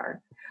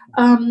are.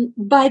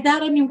 By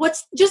that, I mean,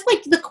 what's just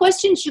like the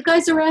questions you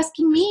guys are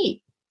asking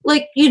me,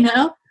 like,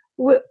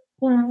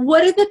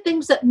 what are the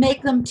things that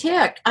make them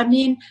tick? I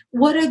mean,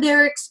 what are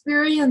their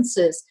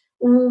experiences?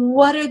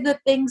 What are the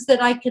things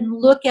that I can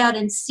look at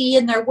and see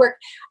in their work?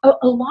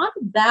 A lot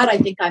of that I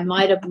think I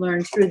might have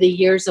learned through the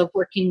years of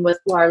working with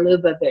Lar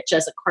Lubavitch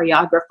as a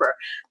choreographer,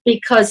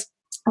 because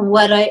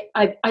what I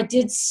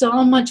did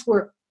so much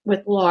work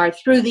with Lar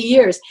through the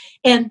years,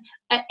 and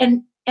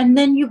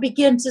then you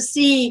begin to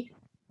see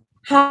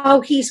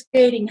how he's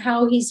creating,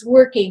 how he's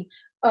working,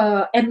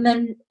 and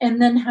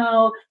then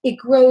how it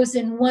grows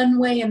in one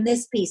way in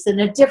this piece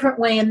and a different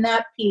way in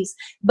that piece,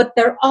 but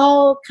they're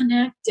all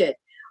connected.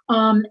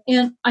 And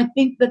I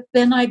think that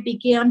then I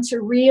began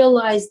to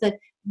realize that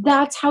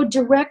that's how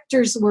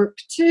directors work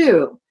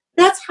too.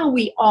 That's how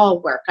we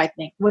all work, I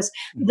think, was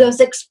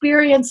those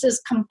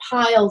experiences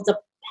compiled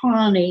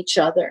upon each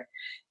other.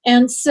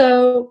 And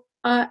so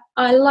I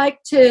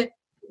like to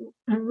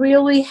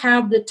really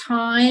have the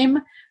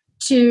time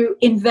to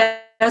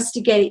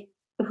investigate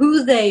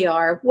who they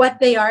are, what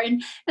they are.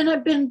 And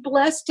I've been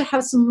blessed to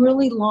have some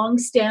really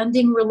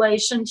long-standing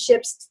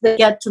relationships that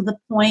get to the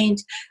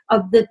point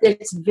of that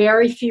it's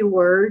very few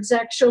words,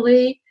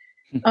 actually,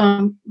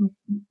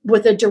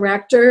 with a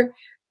director,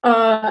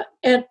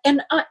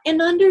 and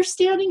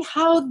understanding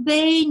how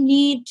they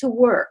need to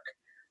work,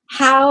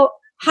 how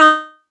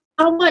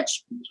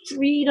much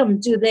freedom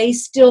do they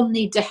still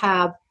need to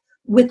have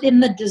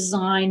within the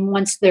design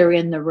once they're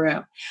in the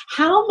room?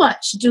 How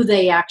much do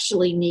they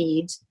actually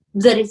need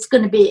that it's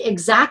going to be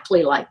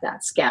exactly like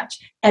that sketch,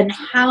 and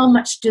how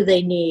much do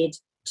they need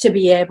to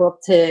be able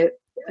to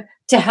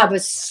have a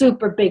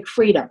super big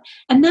freedom?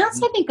 And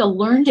that's, I think, a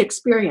learned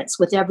experience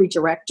with every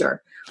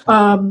director.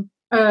 And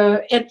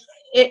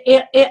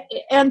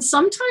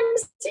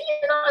sometimes,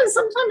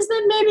 sometimes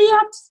then maybe you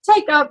have to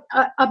take a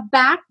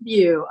back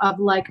view of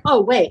like,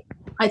 oh wait,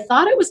 I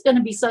thought it was going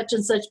to be such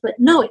and such, but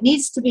no, it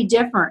needs to be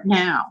different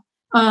now.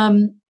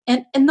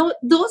 And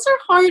those are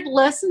hard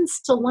lessons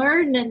to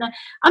learn, and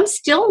I'm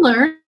still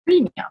learning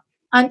them.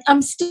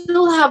 I'm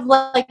still have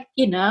like,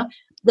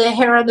 the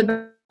hair on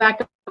the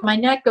back of my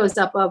neck goes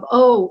up of,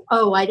 oh,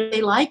 I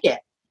really like it.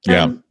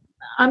 Yeah.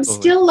 I'm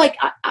still like,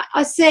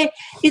 I say,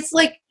 it's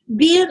like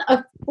being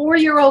a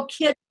 4-year-old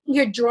kid,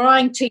 you're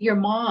drawing to your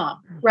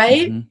mom,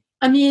 right? Mm-hmm.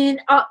 I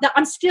mean,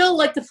 I'm still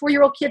like the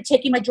 4-year-old kid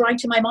taking my drawing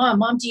to my mom.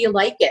 Mom, do you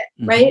like it?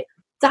 Mm-hmm. Right?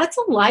 That's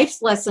a life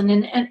lesson.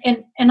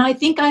 And I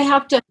think I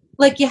have to,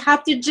 like, you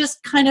have to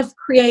just kind of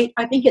create,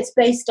 I think it's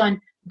based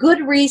on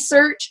good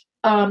research.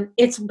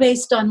 It's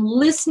based on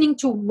listening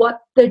to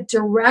what the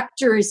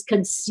director is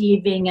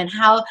conceiving and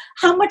how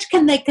much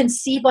can they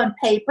conceive on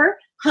paper?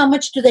 How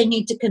much do they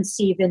need to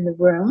conceive in the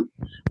room?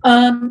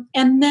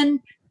 And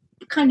then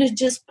kind of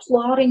just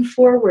plotting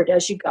forward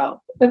as you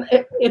go,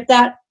 if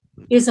that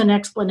is an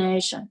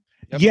explanation.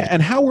 Yeah,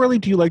 and how early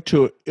do you like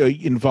to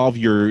involve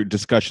your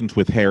discussions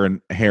with hair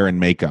and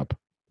makeup?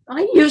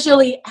 I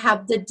usually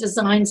have the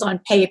designs on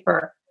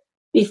paper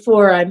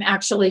before I'm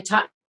actually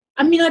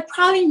I mean, I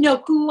probably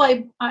know who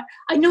I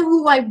know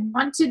who I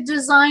want to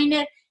design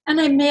it,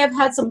 and I may have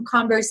had some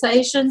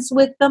conversations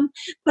with them,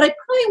 but I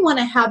probably want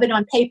to have it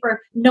on paper,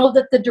 know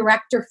that the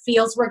director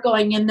feels we're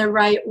going in the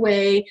right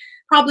way,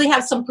 probably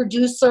have some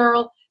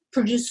producerial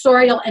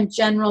and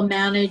general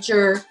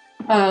manager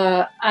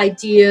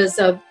ideas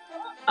of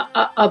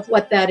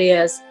what that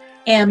is,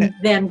 and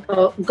then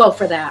go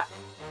for that.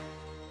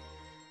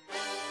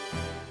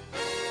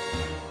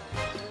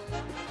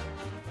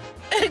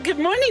 Good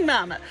morning,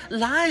 Mama.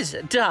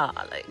 Liza,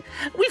 darling.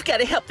 We've got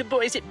to help the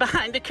boys at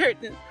Behind the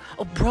Curtain.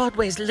 Oh,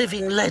 Broadway's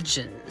living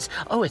legends.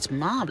 Oh, it's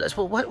marvelous.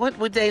 Well, what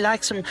would they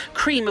like? Some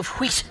cream of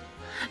wheat?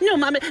 No,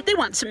 Mama, they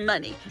want some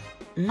money.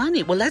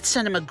 Money? Well, let's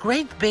send them a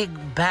great big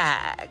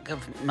bag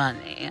of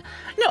money.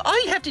 No,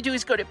 all you have to do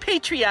is go to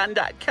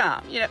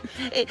patreon.com.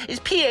 It's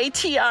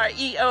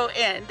patreon.com,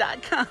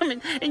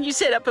 and you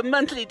set up a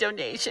monthly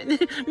donation.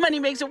 Money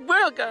makes the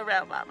world go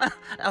around, Mama.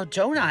 Oh,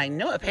 don't I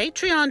know?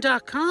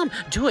 Patreon.com.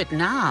 Do it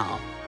now.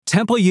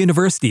 Temple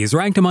University is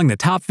ranked among the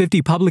top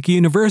 50 public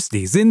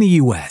universities in the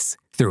U.S.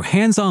 Through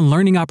hands-on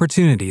learning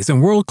opportunities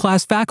and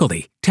world-class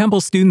faculty,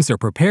 Temple students are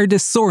prepared to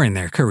soar in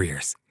their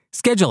careers.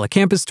 Schedule a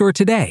campus tour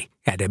today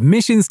at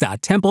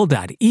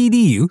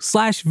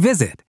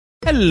admissions.temple.edu/visit.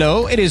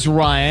 Hello, it is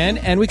Ryan,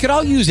 and we could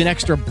all use an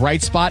extra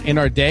bright spot in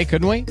our day,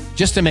 couldn't we?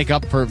 Just to make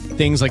up for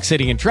things like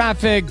sitting in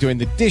traffic, doing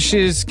the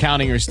dishes,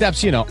 counting your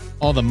steps,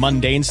 all the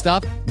mundane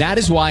stuff. That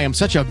is why I'm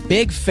such a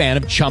big fan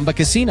of Chumba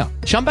Casino.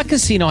 Chumba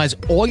Casino has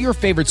all your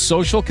favorite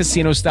social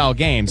casino-style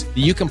games that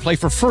you can play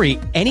for free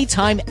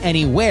anytime,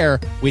 anywhere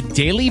with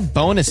daily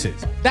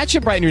bonuses. That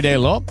should brighten your day a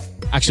little.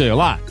 Actually, a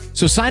lot.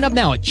 So sign up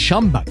now at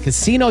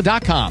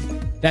ChumbaCasino.com.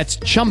 That's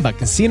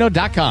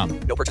ChumbaCasino.com.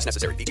 No purchase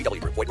necessary.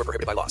 VGW Group. Void where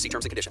prohibited by law. See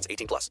terms and conditions.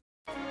 18+.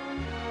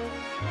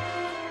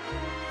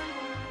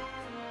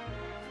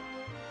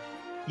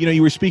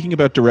 You were speaking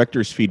about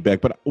director's feedback,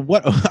 but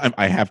what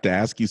I have to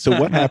ask you, so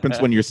what happens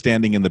when you're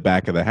standing in the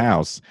back of the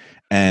house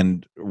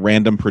and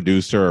random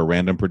producer or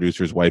random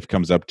producer's wife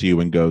comes up to you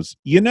and goes,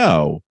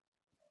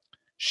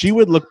 she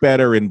would look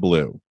better in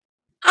blue?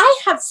 I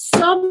have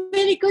so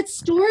many good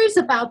stories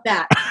about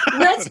that.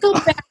 Let's go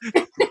back.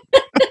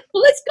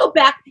 Let's go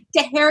back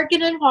to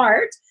Harrigan and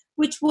Hart,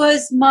 which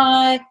was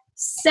my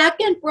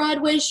second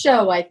Broadway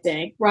show, I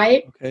think,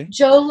 right? Okay.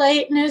 Joe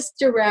Layton is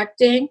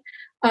directing.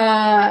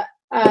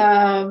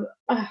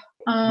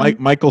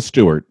 Michael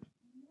Stewart.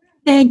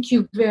 Thank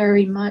you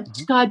very much.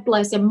 God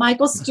bless him.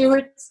 Michael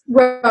Stewart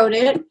wrote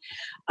it.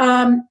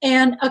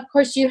 And, of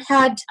course, you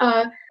had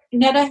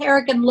Netta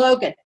Harrigan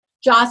Logan.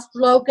 Josh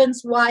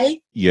Logan's wife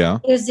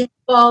is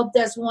involved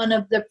as one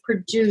of the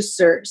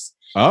producers.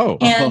 Oh.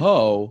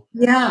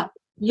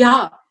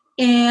 Yeah.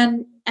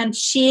 And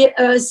she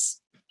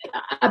is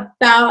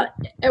about,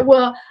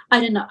 well, I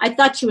don't know. I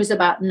thought she was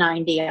about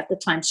 90 at the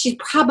time. She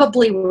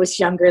probably was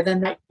younger than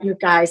that, you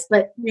guys.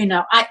 But,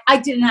 I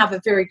didn't have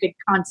a very good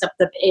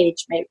concept of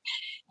age, maybe.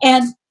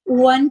 And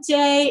one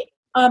day,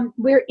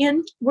 we're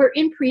in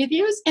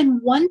previews,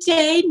 and one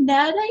day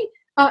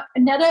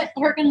Netta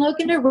Harrigan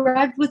Logan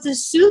arrived with a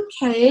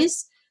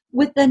suitcase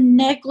with a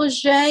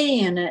negligee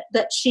in it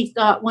that she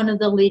thought one of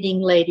the leading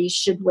ladies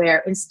should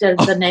wear instead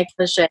of the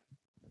negligee.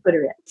 Put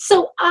her in.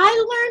 So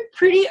I learned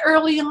pretty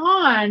early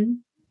on,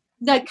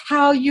 like,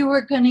 how you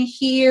were going to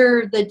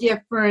hear the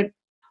different,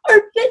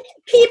 or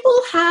people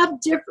have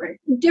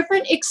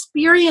different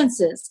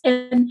experiences,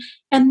 and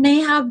they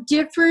have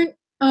different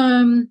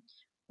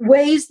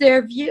ways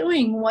they're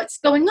viewing what's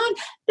going on.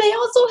 They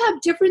also have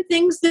different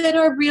things that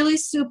are really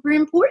super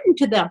important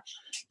to them.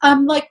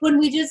 Like when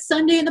we did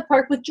Sunday in the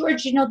Park with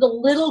George, the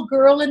little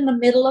girl in the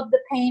middle of the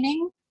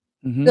painting,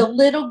 the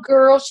little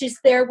girl, she's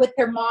there with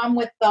her mom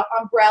with the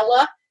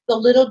umbrella, the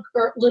little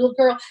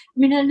girl.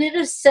 And it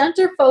is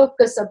center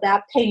focus of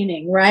that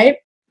painting, right?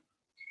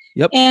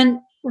 Yep. And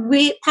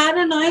Pat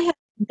and I have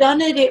done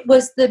it. It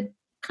was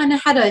kind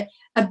of had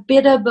a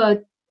bit of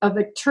a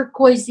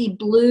turquoisey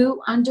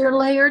blue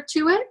underlayer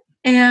to it.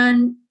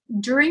 And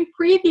during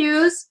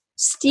previews,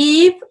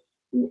 Steve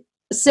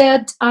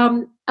said,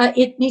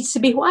 it needs to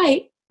be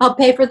white. I'll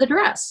pay for the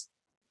dress.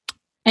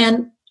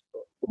 And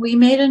we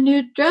made a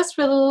new dress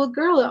for the little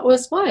girl that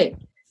was white.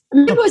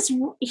 It was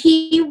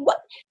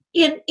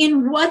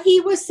in what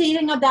he was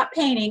seeing of that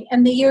painting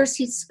and the years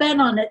he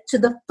spent on it, to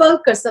the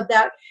focus of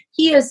that,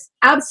 he is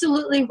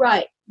absolutely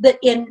right that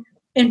in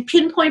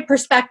pinpoint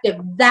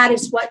perspective, that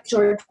is what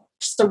George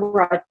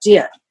Seurat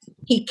did.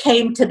 He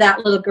came to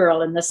that little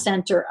girl in the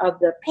center of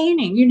the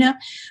painting,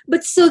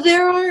 But so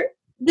there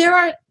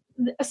are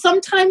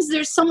sometimes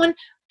there's someone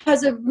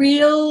has a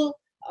real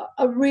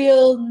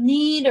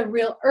need, a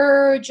real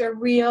urge,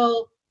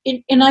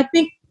 and I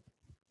think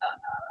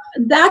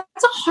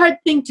that's a hard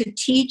thing to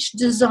teach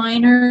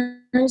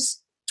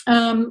designers.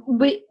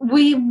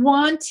 We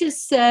want to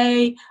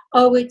say,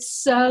 oh, it's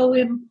so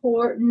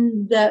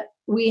important that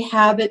we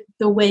have it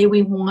the way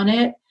we want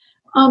it,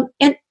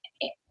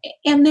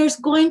 and there's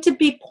going to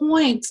be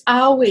points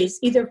always,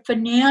 either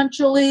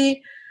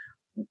financially,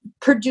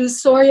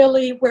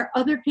 producerially, where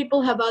other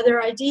people have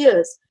other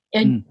ideas,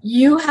 and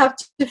you have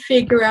to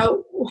figure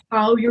out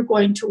how you're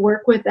going to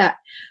work with that.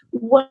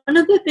 One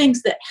of the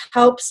things that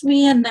helps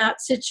me in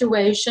that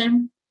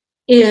situation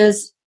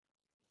is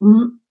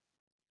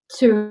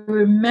to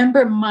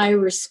remember my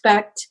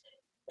respect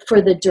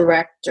for the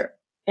director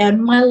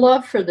and my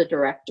love for the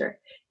director,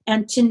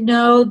 and to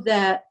know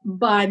that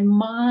by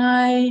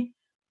my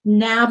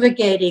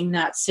navigating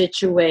that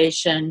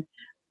situation,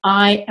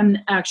 I am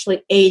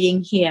actually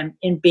aiding him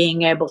in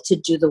being able to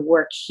do the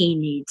work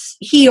he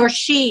or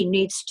she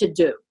needs to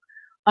do,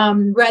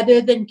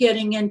 rather than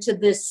getting into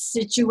this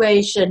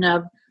situation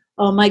of,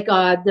 oh my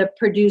God, the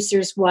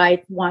producer's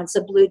wife wants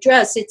a blue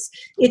dress.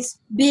 It's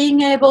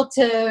being able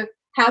to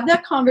have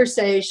that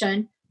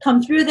conversation,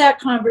 come through that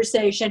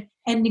conversation,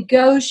 and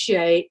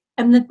negotiate,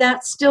 and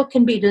that still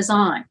can be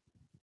designed.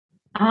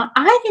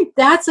 I think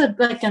that's an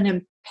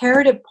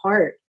imperative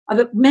part of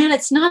it. Man,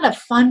 it's not a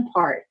fun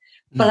part,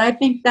 but I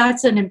think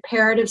that's an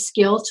imperative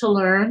skill to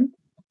learn.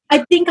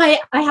 I think I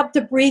have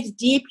to breathe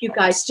deep, you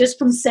guys, just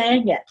from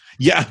saying it.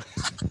 Yeah.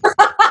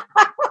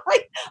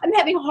 I'm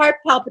having heart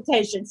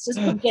palpitations just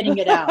from getting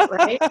it out,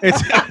 right? It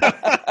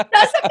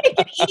doesn't make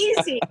it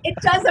easy. It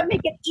doesn't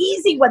make it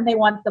easy when they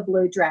want the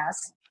blue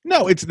dress.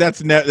 No,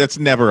 that's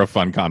never a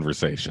fun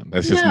conversation.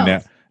 That's just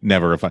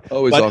Never a fun.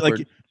 Always but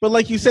awkward.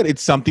 like you said,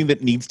 it's something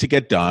that needs to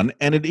get done,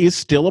 and it is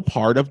still a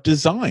part of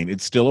design.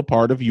 It's still a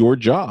part of your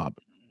job.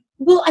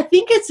 Well, I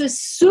think it's a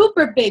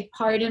super big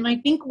part, and I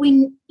think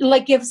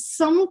if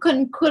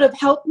someone could have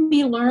helped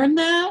me learn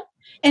that,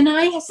 and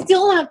I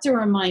still have to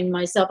remind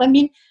myself. I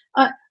mean,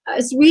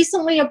 as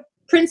recently a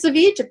Prince of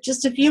Egypt,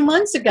 just a few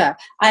months ago,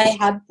 I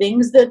had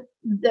things that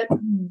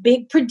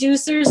big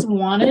producers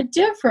wanted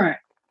different,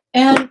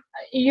 and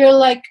you're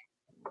like,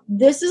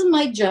 this is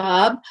my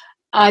job.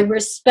 I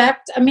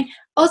respect. I mean,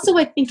 also,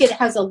 I think it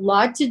has a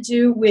lot to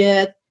do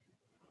with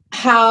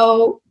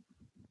how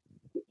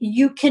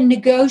you can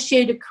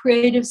negotiate a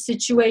creative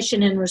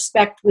situation in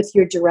respect with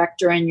your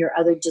director and your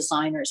other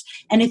designers.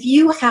 And if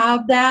you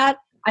have that,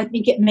 I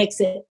think it makes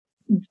it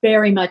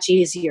very much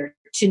easier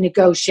to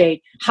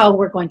negotiate how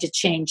we're going to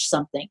change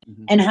something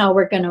and how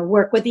we're going to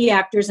work with the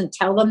actors and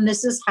tell them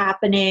this is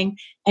happening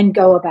and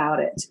go about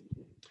it.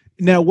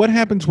 Now, what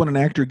happens when an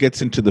actor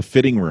gets into the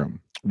fitting room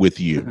with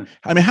you?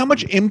 I mean, how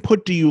much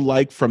input do you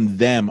like from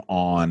them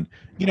on,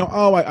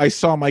 I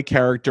saw my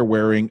character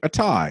wearing a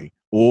tie,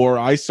 or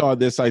I saw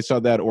this, I saw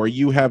that, or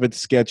you have it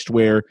sketched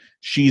where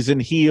she's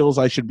in heels,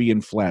 I should be in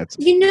flats.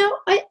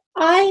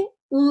 I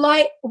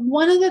like,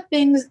 one of the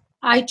things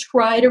I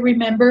try to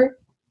remember,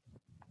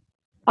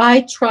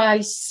 I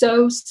try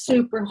so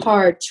super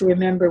hard to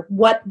remember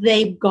what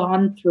they've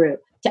gone through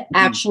to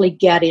actually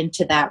get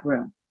into that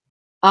room.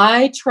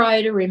 I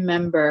try to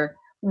remember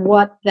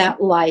what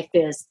that life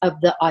is, of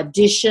the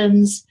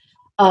auditions,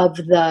 of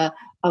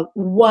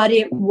what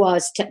it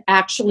was to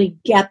actually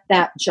get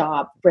that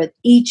job for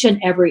each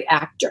and every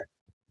actor,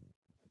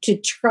 to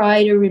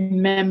try to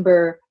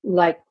remember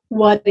like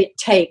what it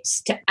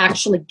takes to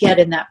actually get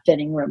in that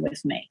fitting room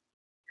with me.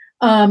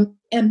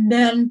 And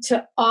then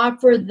to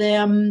offer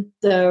them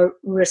the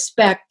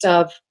respect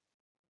of,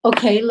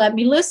 okay, let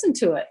me listen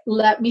to it.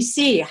 Let me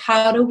see.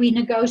 How do we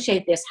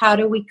negotiate this? How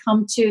do we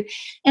come to?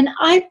 And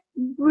I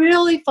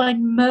really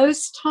find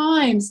most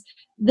times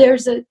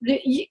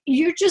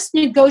you're just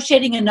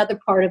negotiating another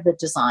part of the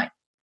design.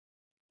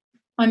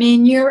 I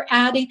mean, you're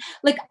adding,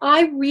 like,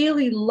 I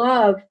really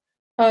love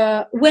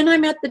when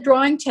I'm at the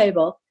drawing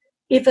table,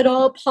 if at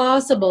all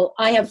possible,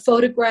 I have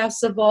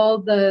photographs of all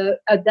the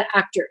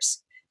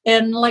actors.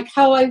 And like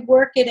how I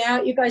work it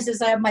out, you guys,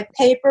 is I have my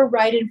paper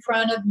right in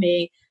front of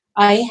me.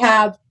 I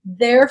have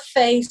their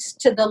face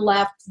to the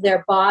left,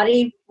 their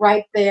body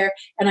right there,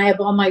 and I have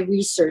all my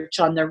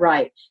research on the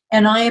right.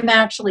 And I am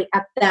actually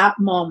at that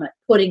moment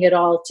putting it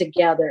all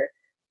together.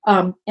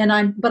 But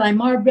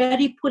I'm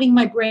already putting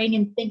my brain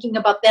in thinking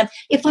about them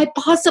if I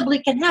possibly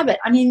can have it.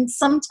 I mean,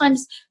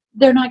 sometimes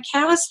they're not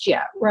cast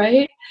yet,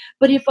 right?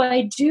 But if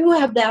I do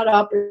have that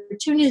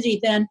opportunity,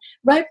 then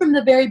right from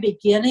the very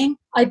beginning,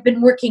 I've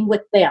been working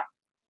with them.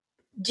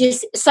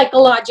 Just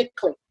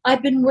psychologically,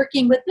 I've been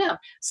working with them.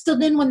 So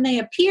then when they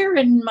appear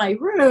in my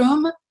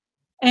room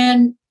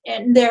and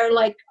they're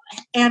like,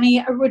 Annie,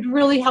 it would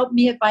really help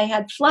me if I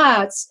had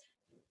flats,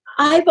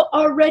 I've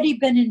already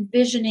been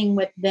envisioning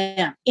with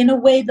them in a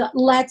way that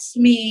lets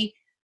me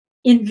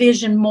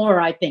envision more,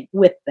 I think,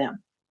 with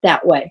them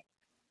that way.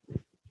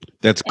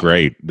 That's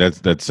great.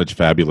 That's such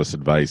fabulous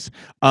advice.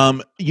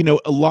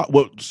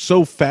 What's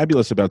so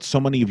fabulous about so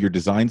many of your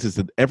designs is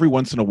that every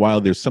once in a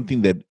while there's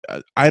something that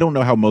I don't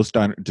know how most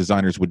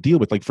designers would deal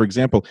with. Like, for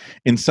example,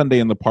 in Sunday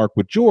in the Park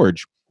with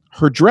George,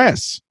 her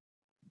dress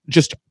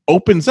just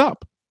opens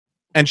up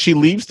and she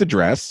leaves the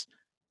dress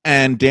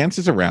and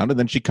dances around, and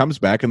then she comes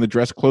back and the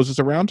dress closes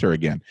around her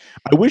again.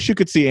 I wish you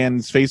could see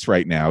Anne's face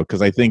right now,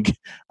 because I think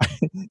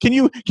can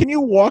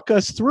you walk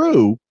us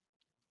through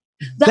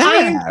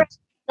that?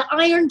 The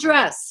iron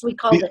dress, we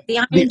called it, the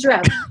iron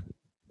dress.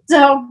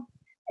 So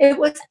it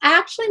was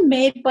actually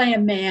made by a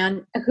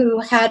man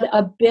who had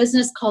a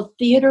business called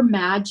Theater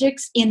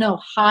Magics in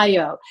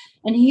Ohio.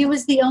 And he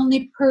was the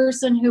only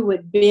person who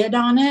would bid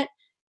on it.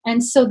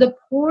 And so the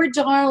poor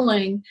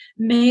darling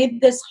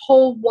made this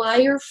whole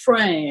wire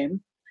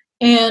frame.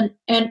 And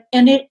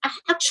it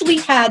actually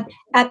had,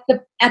 at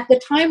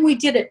the time we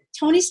did it,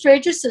 Tony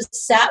Stratus'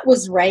 set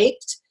was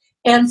raked.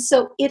 And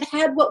so it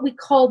had what we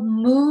called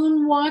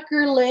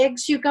moonwalker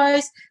legs, you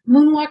guys,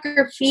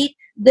 moonwalker feet,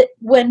 that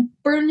when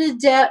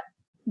Bernadette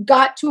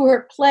got to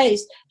her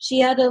place,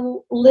 she had a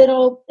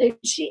little,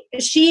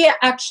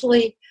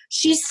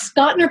 she's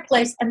gotten her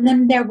place. And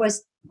then there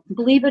was,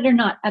 believe it or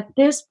not, at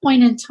this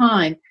point in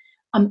time,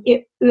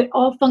 it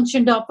all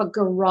functioned off a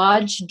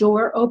garage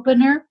door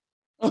opener,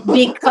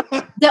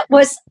 because that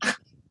was...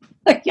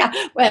 Yeah,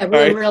 well,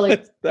 really.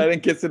 I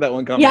didn't see that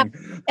one coming. Yeah,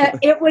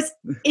 it was,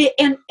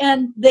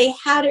 and they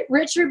had it.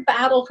 Richard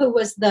Battle, who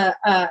was the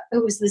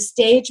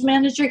stage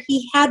manager,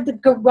 he had the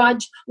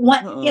garage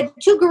one. He had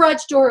two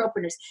garage door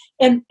openers,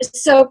 and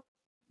so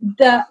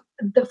the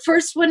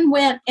first one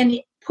went and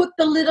it put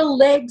the little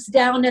legs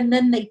down, and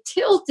then they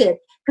tilted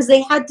because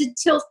they had to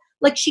tilt.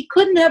 Like, she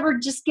couldn't ever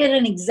just get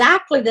in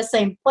exactly the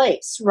same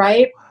place,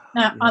 right?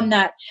 On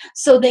that,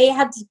 so they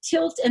had to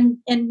tilt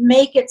and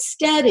make it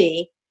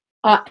steady.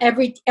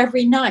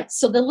 every night.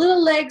 So the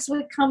little legs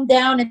would come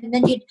down, and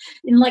then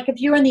like if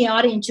you were in the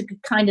audience, you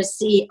could kind of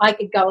see. I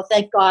could go,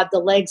 thank God the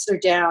legs are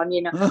down,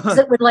 'cause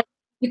it would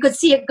you could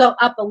see it go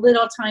up a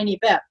little tiny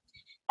bit,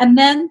 and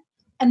then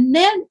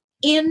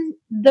in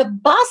the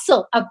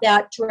bustle of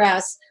that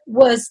dress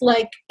was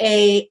like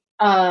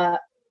I'm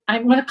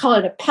going to call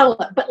it a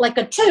pellet, but like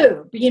a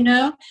tube,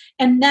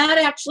 and that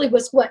actually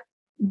was what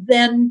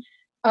then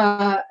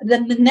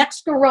the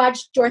next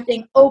garage door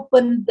thing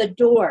opened the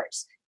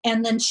doors.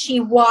 And then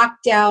she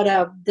walked out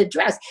of the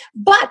dress.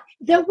 But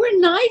there were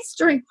nights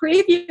during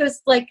previews,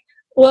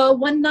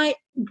 one night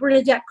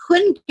Bernadette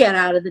couldn't get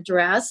out of the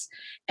dress.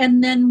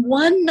 And then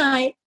one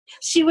night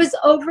she was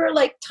over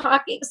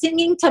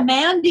singing to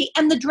Mandy,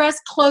 and the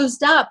dress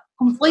closed up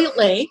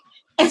completely.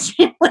 And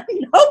she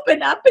wouldn't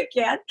open up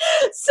again.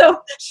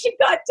 So she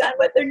got done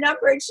with her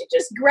number, and she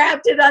just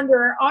grabbed it under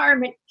her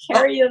arm and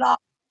carried it off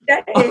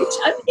stage.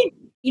 I mean,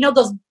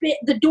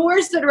 the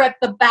doors that are at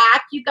the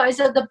back, you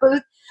guys at the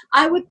booth,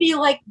 I would be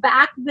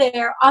back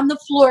there on the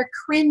floor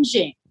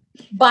cringing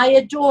by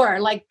a door,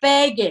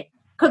 begging,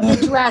 could the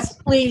dress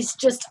please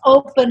just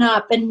open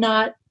up and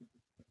not,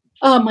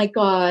 oh my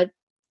God.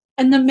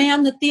 And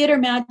the theater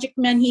magic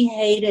man, he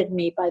hated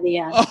me by the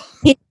end.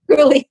 He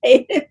really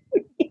hated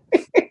me.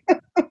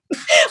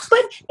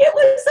 But it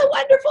was a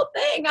wonderful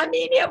thing. I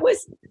mean, it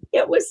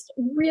was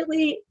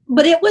really,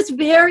 but it was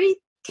very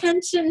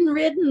tension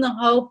ridden, the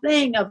whole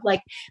thing of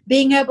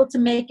being able to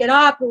make it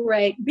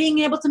operate, being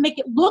able to make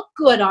it look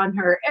good on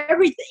her,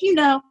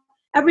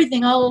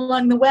 everything all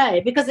along the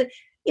way, because it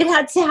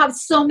had to have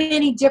so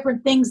many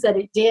different things that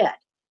it did.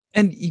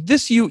 And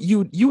this you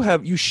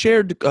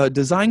shared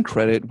design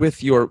credit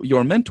with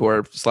your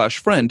mentor /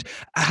 friend.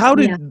 How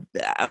did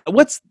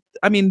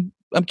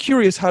I'm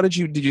curious, how did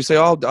you say,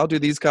 I'll do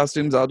these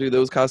costumes, I'll do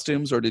those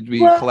costumes, or did we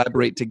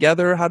collaborate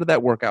together? How did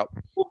that work out?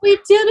 Well, we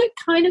did it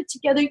kind of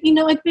together.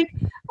 I think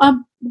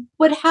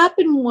what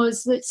happened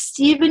was that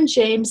Steve and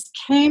James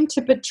came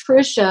to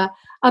Patricia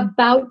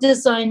about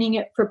designing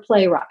it for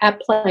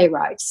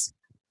Playwrights.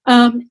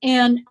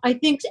 And I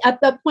think at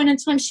that point in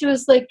time, she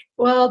was like,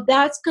 well,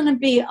 that's going to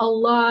be a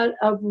lot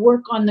of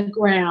work on the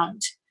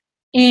ground.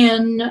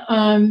 And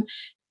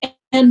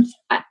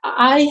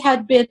I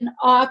had been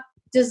off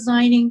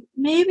designing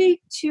maybe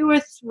 2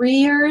 or 3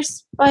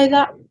 years by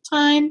that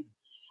time,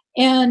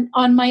 and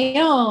on my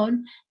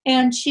own.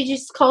 And she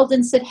just called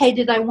and said, hey,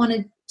 did I want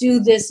to do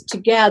this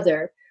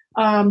together?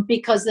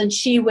 Because then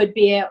she would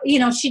be,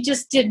 she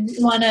just didn't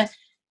want to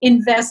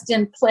invest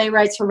in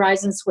Playwrights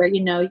Horizons where,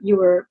 you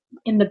were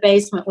in the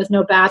basement with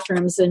no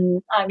bathrooms.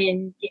 And I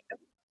mean,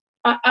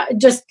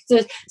 just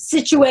the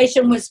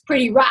situation was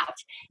pretty rough.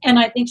 And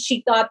I think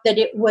she thought that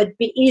it would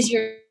be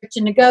easier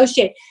to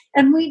negotiate.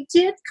 And we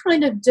did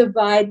kind of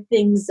divide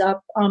things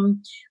up.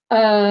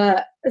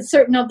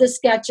 Certain of the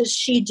sketches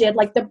she did,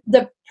 like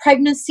the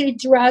pregnancy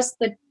dress,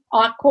 the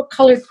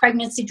aqua-colored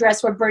pregnancy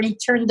dress where Bernie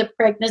turned the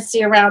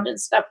pregnancy around and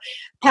stuff.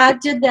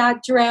 Pat did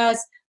that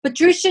dress.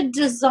 Patricia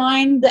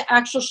designed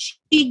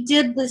she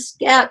did the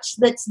sketch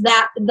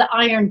the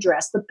iron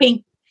dress, the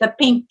pink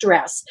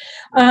dress.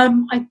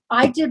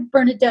 I did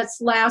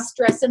Bernadette's last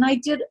dress, and I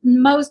did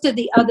most of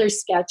the other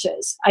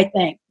sketches, I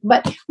think.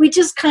 But we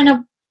just kind of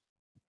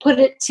put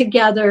it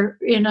together,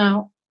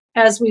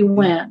 as we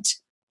went.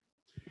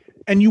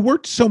 And you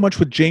worked so much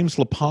with James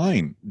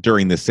Lapine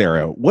during this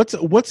era. What's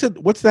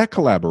that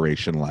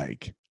collaboration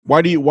like?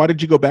 Why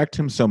did you go back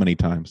to him so many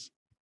times?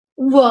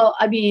 Well,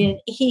 I mean,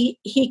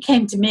 he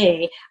came to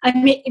me. I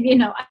mean,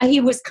 he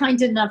was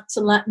kind enough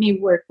to let me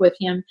work with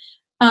him.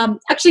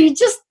 Actually, he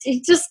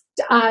just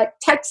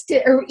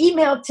texted or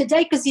emailed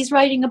today because he's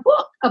writing a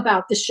book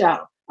about the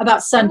show,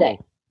 about Sunday.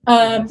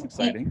 That's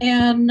exciting.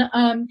 And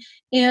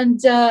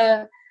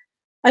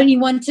he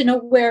wanted to know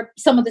where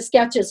some of the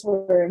sketches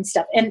were and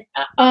stuff. And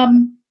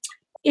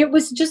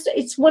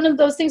it's one of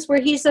those things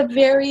where he's a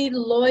very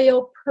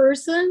loyal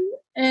person,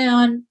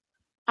 and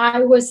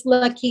I was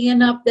lucky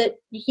enough that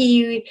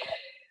he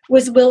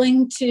was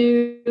willing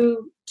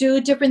to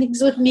do different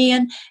things with me,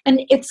 and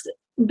it's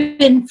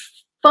been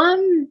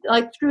fun,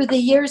 through the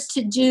years,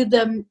 to do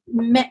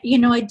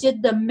I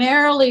did the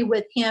Merrily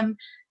with him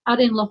out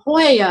in La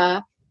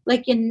Jolla,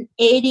 in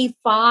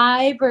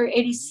 85 or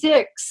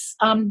 86,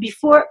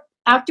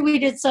 after we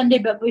did Sunday,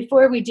 but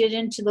before we did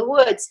Into the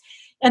Woods.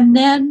 And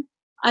then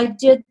I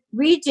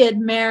redid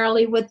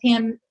Merrily with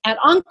him at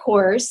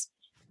Encores,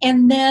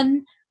 and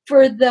then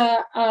for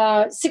the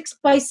 6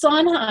 by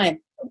Sondheim,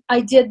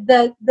 we did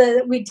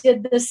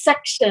the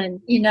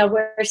section,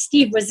 where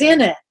Steve was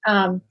in it,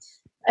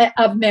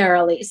 of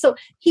Merrily. So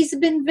he's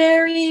been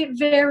very,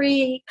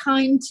 very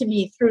kind to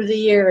me through the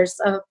years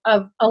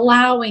of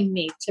allowing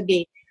me to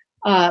be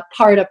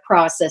part of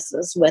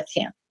processes with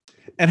him.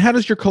 And how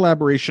does your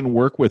collaboration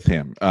work with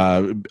him?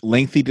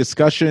 Lengthy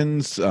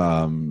discussions,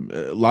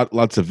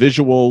 lots of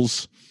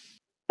visuals?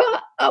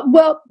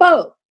 Well,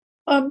 both.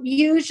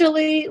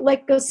 Usually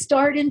a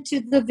start into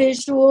the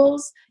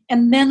visuals,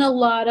 and then a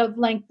lot of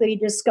lengthy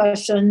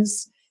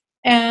discussions,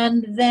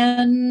 and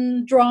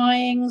then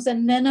drawings,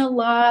 and then a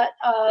lot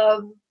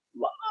of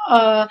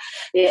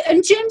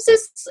And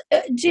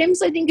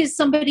James, I think, is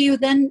somebody who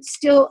then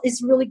still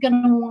is really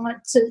going to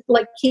want to,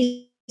 like,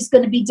 he's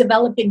going to be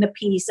developing the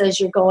piece as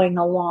you're going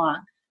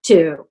along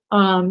too.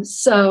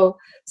 So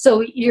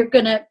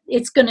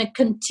it's going to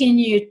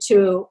continue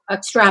to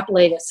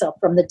extrapolate itself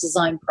from the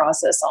design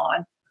process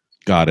on.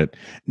 Got it.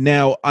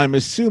 Now, I'm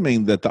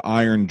assuming that the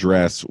iron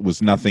dress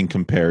was nothing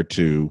compared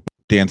to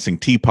dancing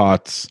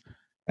teapots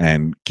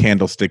and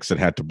candlesticks that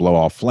had to blow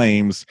off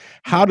flames.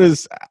 How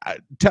does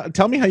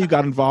tell me how you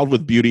got involved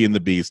with Beauty and the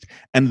Beast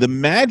and the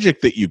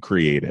magic that you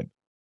created?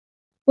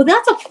 Well,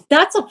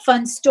 that's a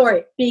fun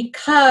story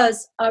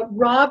because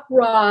Rob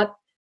Roth,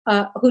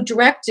 who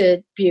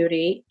directed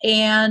Beauty,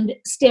 and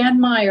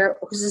Stan Meyer,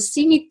 who's a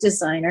scenic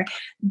designer,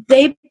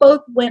 they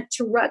both went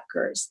to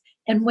Rutgers.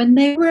 And when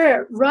they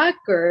were at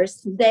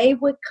Rutgers, they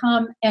would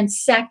come and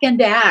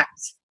second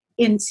act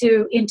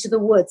into the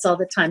woods all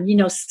the time.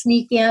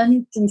 Sneak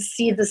in and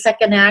see the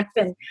second act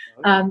and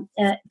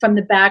from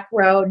the back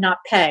row, not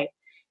pay.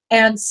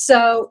 And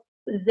so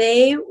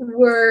they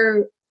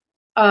were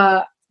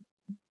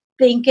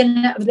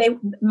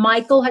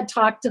Michael had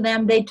talked to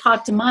them. They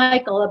talked to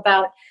Michael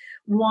about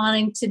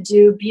wanting to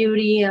do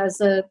Beauty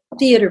as a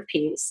theater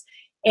piece,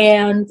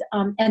 and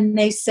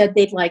they said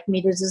they'd like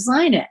me to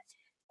design it,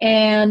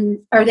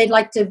 or they'd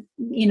like to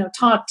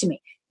talk to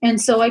me. And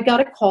so I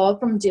got a call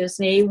from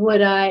Disney.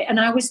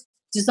 I was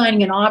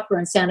designing an opera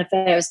in Santa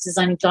Fe. I was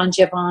designing Don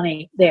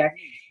Giovanni there,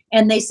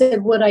 and they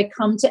said, would I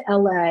come to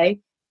LA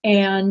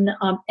and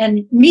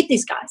meet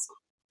these guys?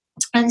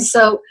 And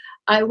so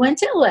I went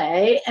to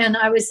LA, and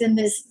I was in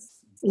this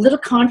little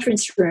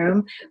conference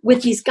room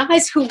with these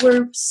guys who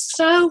were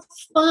so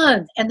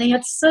fun, and they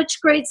had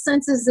such great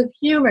senses of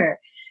humor,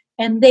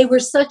 and they were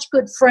such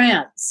good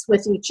friends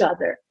with each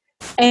other.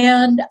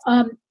 And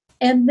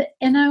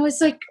I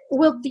was like,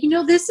 well,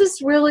 this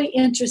is really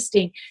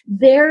interesting.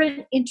 They're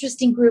an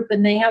interesting group,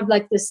 and they have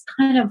like this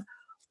kind of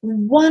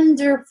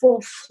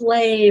wonderful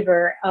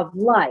flavor of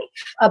life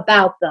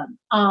about them.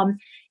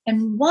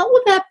 And what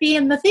would that be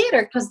in the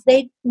theater? Because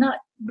they'd not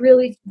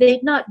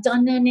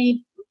done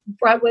any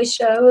Broadway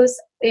shows,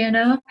 and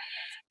I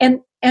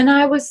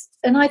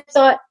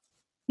thought,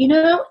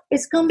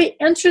 it's going to be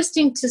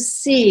interesting to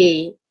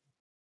see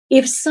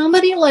if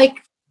somebody like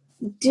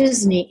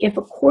Disney, if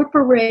a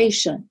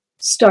corporation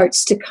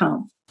starts to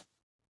come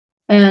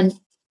and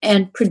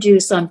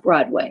produce on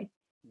Broadway,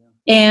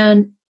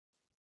 and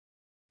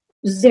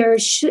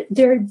there's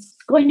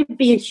going to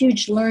be a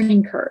huge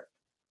learning curve.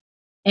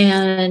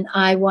 And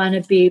I want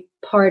to be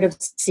part of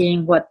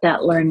seeing what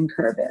that learning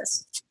curve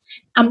is.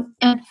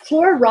 And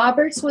Flora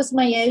Roberts was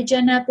my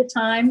agent at the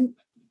time.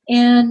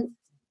 And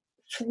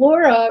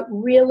Flora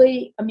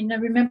really, I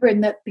remember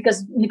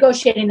because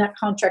negotiating that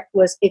contract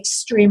was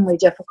extremely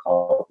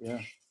difficult.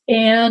 Yeah.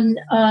 And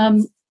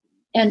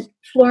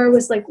Flora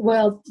was like,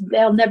 well,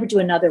 they'll never do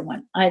another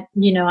one. I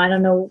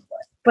don't know.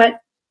 But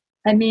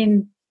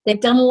they've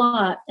done a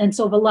lot, and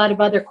so have a lot of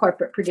other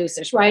corporate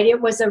producers, right?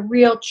 It was a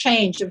real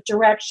change of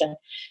direction.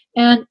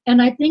 And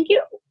I think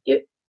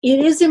it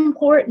is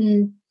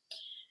important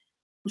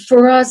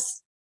for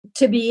us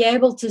to be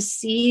able to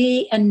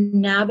see and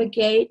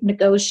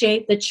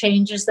negotiate the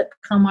changes that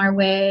come our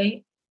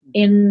way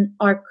in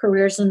our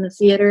careers in the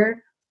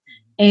theater.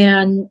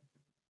 And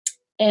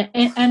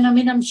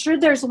I'm sure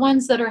there's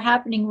ones that are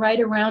happening right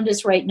around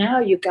us right now,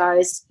 you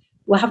guys.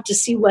 We'll have to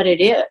see what it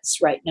is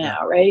right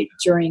now, right?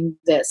 During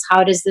this,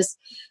 how does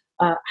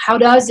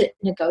it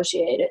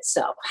negotiate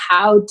itself?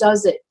 How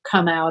does it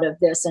come out of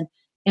this?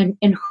 And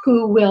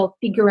who will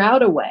figure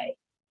out a way?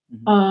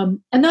 Mm-hmm.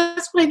 And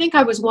that's what I think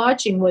I was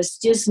watching, was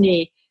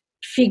Disney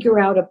figure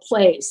out a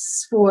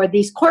place for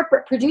these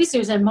corporate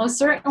producers. And most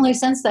certainly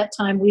since that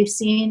time, we've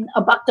seen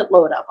a bucket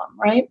load of them,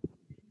 right?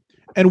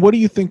 And what do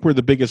you think were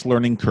the biggest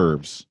learning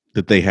curves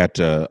that they had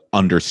to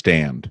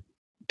understand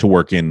to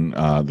work in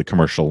the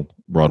commercial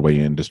Broadway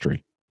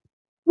industry?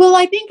 Well,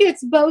 I think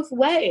it's both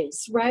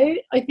ways, right?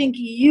 I think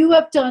you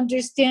have to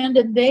understand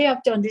and they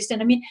have to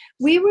understand.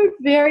 We were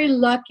very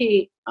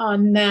lucky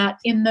on that,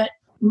 in that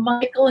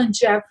Michael and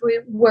Jeffrey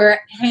were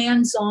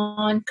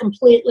hands-on,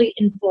 completely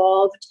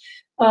involved,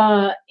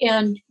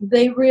 and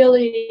they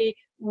really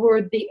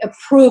were the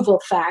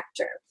approval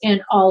factor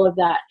in all of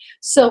that.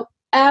 So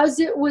as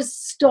it was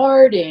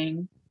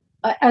starting,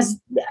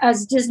 as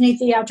Disney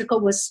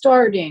Theatrical was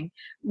starting,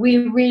 we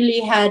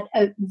really had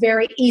a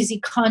very easy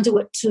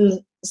conduit to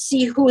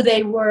see who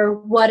they were,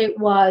 what it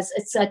was,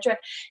 etc.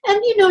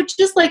 And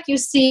just like you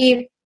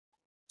see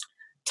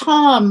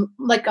Tom,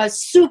 like a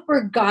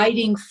super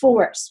guiding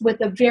force with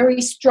a very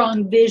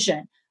strong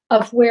vision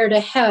of where to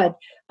head.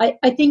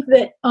 I think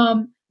that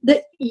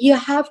that you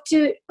have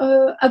to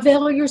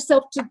avail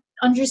yourself to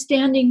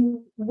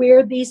understanding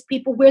where these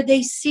people, where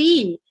they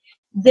see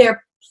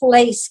their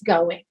place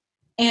going,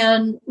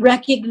 and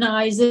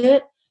recognize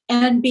it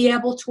and be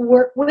able to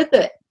work with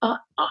it.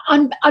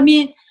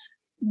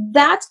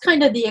 That's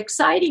kind of the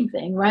exciting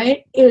thing,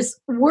 right? Is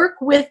work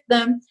with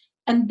them,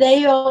 and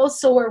they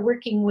also are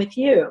working with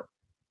you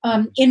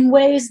in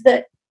ways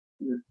that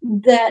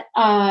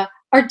are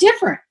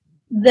different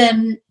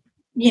then,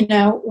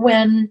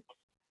 when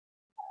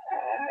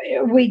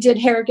we did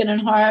Harrigan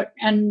and Hart,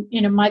 and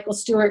Michael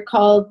Stewart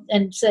called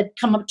and said,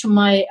 "Come up to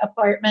my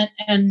apartment,"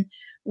 and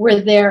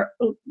we're there,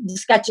 the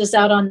sketches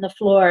out on the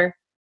floor,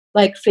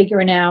 like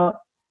figuring out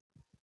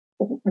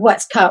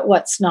what's cut,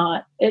 what's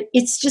not.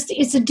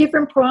 It's a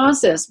different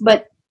process,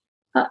 but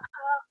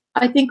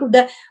I think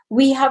that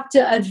we have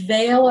to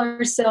avail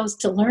ourselves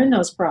to learn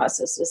those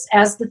processes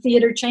as the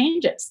theater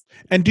changes.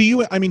 And do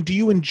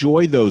you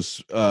enjoy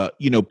those,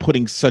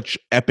 putting such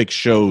epic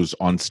shows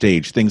on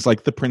stage, things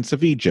like The Prince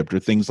of Egypt or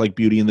things like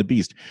Beauty and the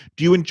Beast?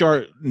 Do you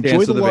enjoy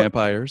Dance of the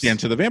Vampires?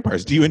 Dance of the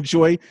Vampires. Do you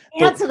enjoy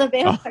Dance of the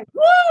Vampires?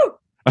 Woo!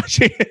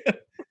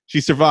 She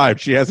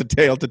survived. She has a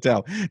tale to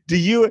tell. Do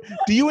you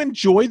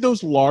enjoy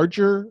those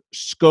larger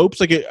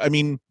scopes?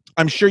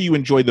 I'm sure you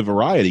enjoy the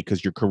variety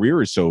because your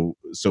career is so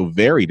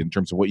varied in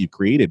terms of what you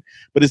created.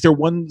 But is there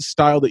one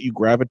style that you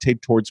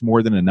gravitate towards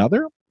more than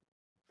another?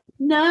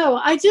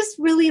 No, I just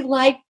really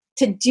like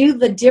to do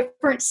the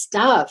different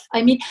stuff.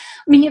 I mean,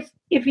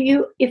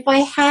 if I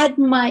had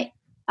my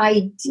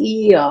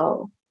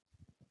ideal,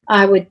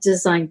 I would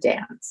design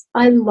dance.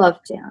 I love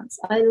dance.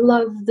 I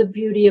love the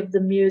beauty of the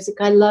music.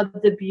 I love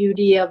the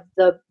beauty of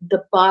the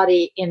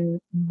body in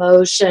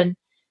motion.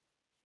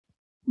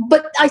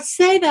 But I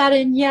say that,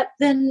 and yet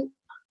then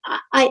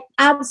I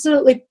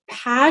absolutely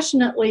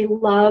passionately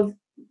love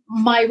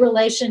my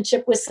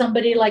relationship with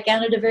somebody like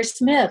Anna Deavere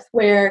Smith,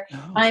 where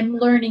I'm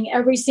learning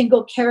every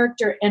single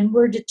character and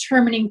we're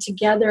determining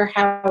together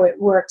how it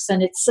works.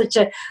 And it's such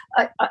a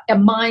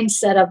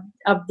mindset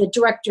of the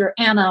director,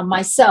 Anna,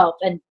 myself,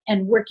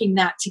 and working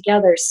that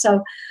together.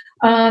 So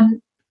I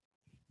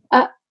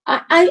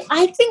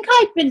think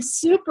I've been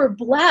super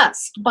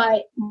blessed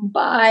by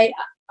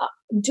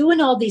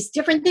doing all these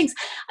different things.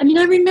 I mean,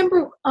 I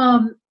remember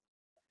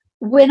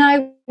when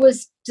I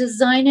was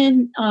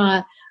designing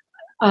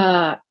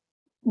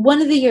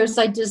one of the years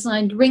I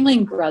designed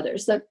Ringling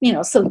Brothers,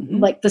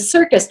 like the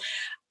circus.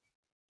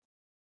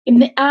 In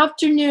the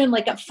afternoon,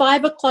 like at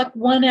 5:00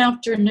 one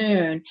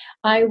afternoon,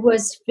 I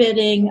was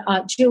fitting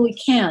Julie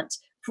Kent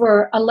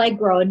for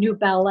Allegro, a new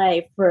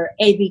ballet for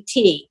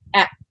ABT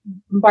at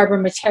Barbara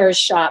Matera's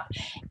shop.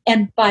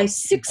 And by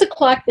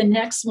 6:00 the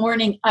next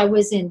morning, I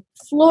was in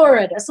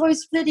Florida. So I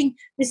was fitting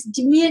this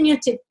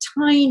diminutive,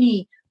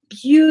 tiny,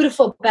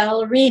 beautiful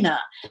ballerina.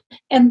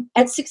 And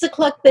at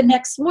 6:00 the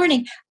next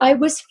morning, I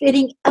was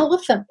fitting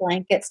elephant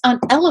blankets on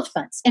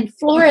elephants in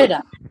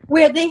Florida,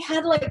 where they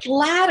had like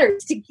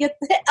ladders to get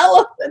the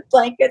elephant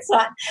blankets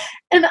on.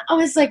 And I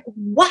was like,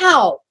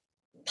 wow,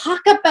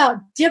 talk about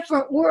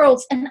different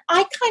worlds. And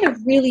I kind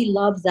of really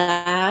love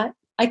that.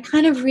 I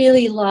kind of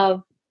really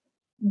love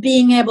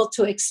being able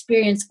to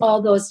experience all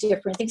those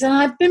different things. And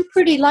I've been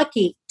pretty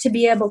lucky to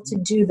be able to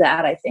do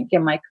that, I think,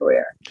 in my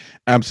career.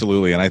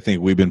 Absolutely. And I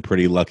think we've been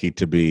pretty lucky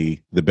to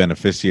be the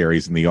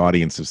beneficiaries in the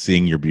audience of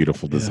seeing your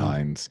beautiful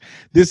designs.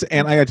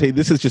 And I gotta tell you,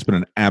 this has just been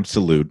an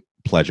absolute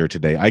pleasure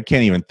today. I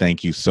can't even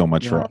thank you so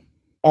much for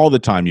all the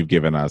time you've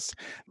given us.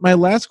 My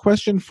last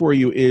question for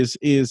you is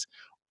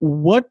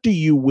what do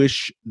you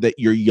wish that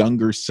your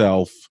younger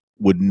self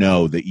would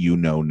know that you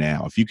know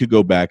now? If you could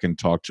go back and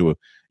talk to a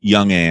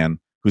young Anne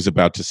who's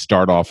about to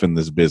start off in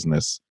this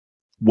business,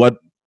 what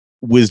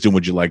wisdom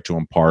would you like to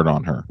impart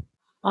on her?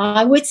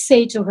 I would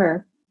say to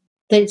her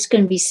that it's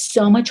going to be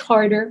so much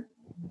harder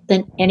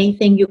than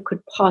anything you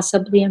could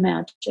possibly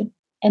imagine,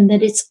 and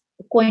that it's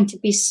going to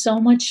be so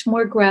much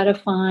more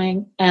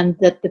gratifying, and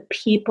that the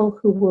people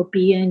who will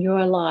be in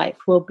your life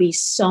will be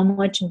so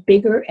much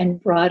bigger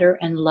and broader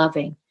and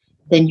loving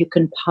than you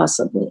can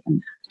possibly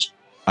imagine.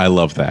 I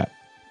love that.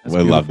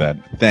 I love that.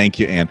 Thank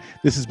you, Anne.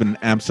 This has been an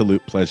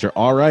absolute pleasure.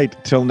 All right.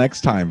 Till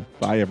next time.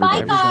 Bye,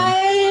 everybody.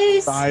 Bye,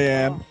 guys. Bye,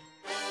 Anne.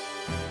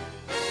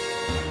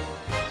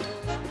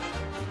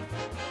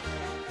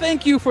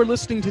 Thank you for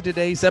listening to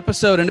today's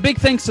episode. And a big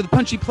thanks to the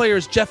Punchy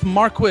Players, Jeff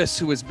Marquis,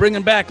 who is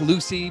bringing back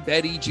Lucy,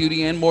 Betty,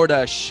 Judy, and more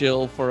to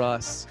shill for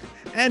us.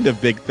 And a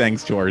big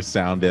thanks to our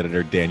sound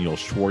editor, Daniel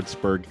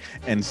Schwartzberg,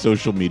 and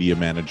social media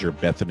manager,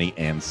 Bethany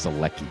Ann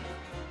Selecki.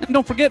 And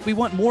don't forget, we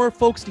want more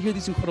folks to hear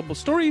these incredible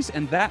stories,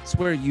 and that's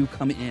where you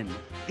come in.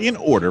 In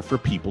order for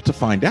people to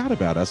find out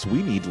about us,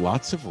 we need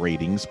lots of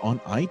ratings on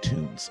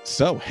iTunes.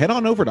 So head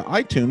on over to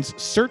iTunes,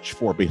 search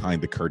for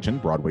Behind the Curtain,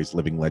 Broadway's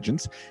Living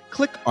Legends,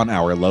 click on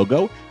our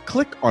logo,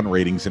 click on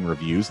ratings and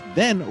reviews,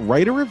 then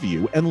write a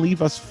review and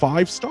leave us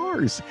 5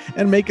 stars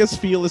and make us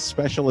feel as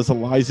special as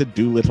Eliza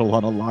Doolittle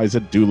on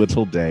Eliza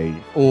Doolittle Day.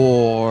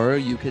 Or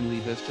you can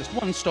leave us just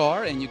 1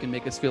 star and you can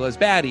make us feel as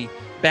bad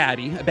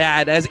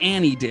as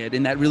Annie did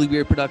in that really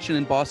weird production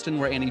in Boston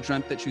where Annie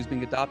dreamt that she was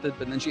being adopted,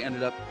 but then she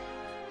ended up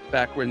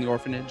back in the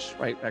orphanage,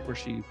 right back where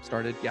she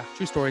started. Yeah,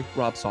 true story.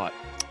 Rob saw it.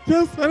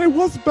 Yes, and it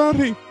was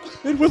Betty.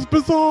 It was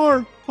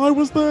bizarre. I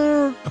was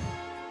there.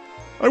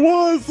 I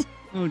was.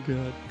 Oh,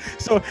 God.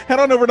 So head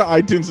on over to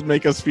iTunes and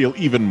make us feel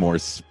even more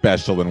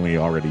special than we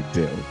already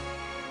do.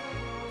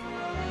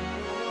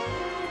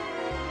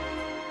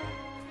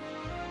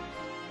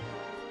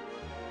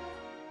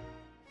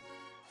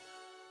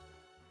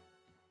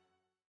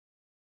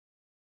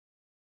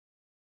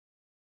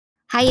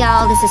 Hi,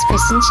 y'all. This is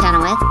Kristen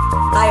Chenoweth.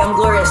 Hi, I'm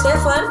Gloria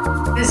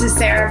Estefan. This is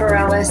Sarah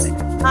Bareilles.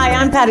 Hi,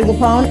 I'm Patti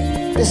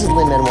LuPone. This is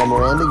Lin-Manuel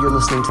Miranda. You're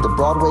listening to the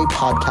Broadway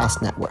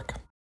Podcast Network.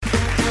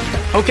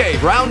 Okay,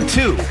 round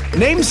 2.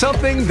 Name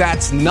something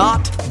that's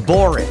not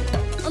boring.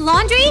 A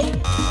laundry?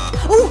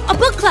 Ooh, a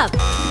book club.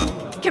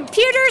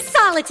 Computer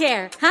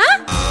solitaire,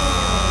 huh?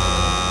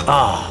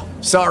 Ah,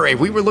 sorry.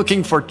 We were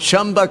looking for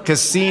Chumba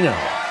Casino.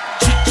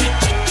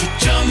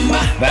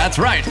 That's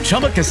right.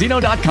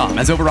 ChumbaCasino.com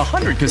has over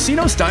 100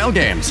 casino-style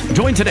games.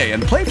 Join today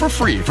and play for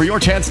free for your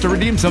chance to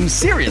redeem some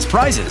serious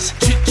prizes.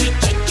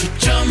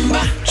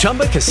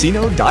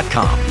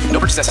 ChumbaCasino.com. No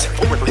purchase necessary.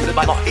 Void where prohibited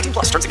by law. 18+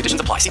 terms and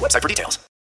conditions apply. See website for details.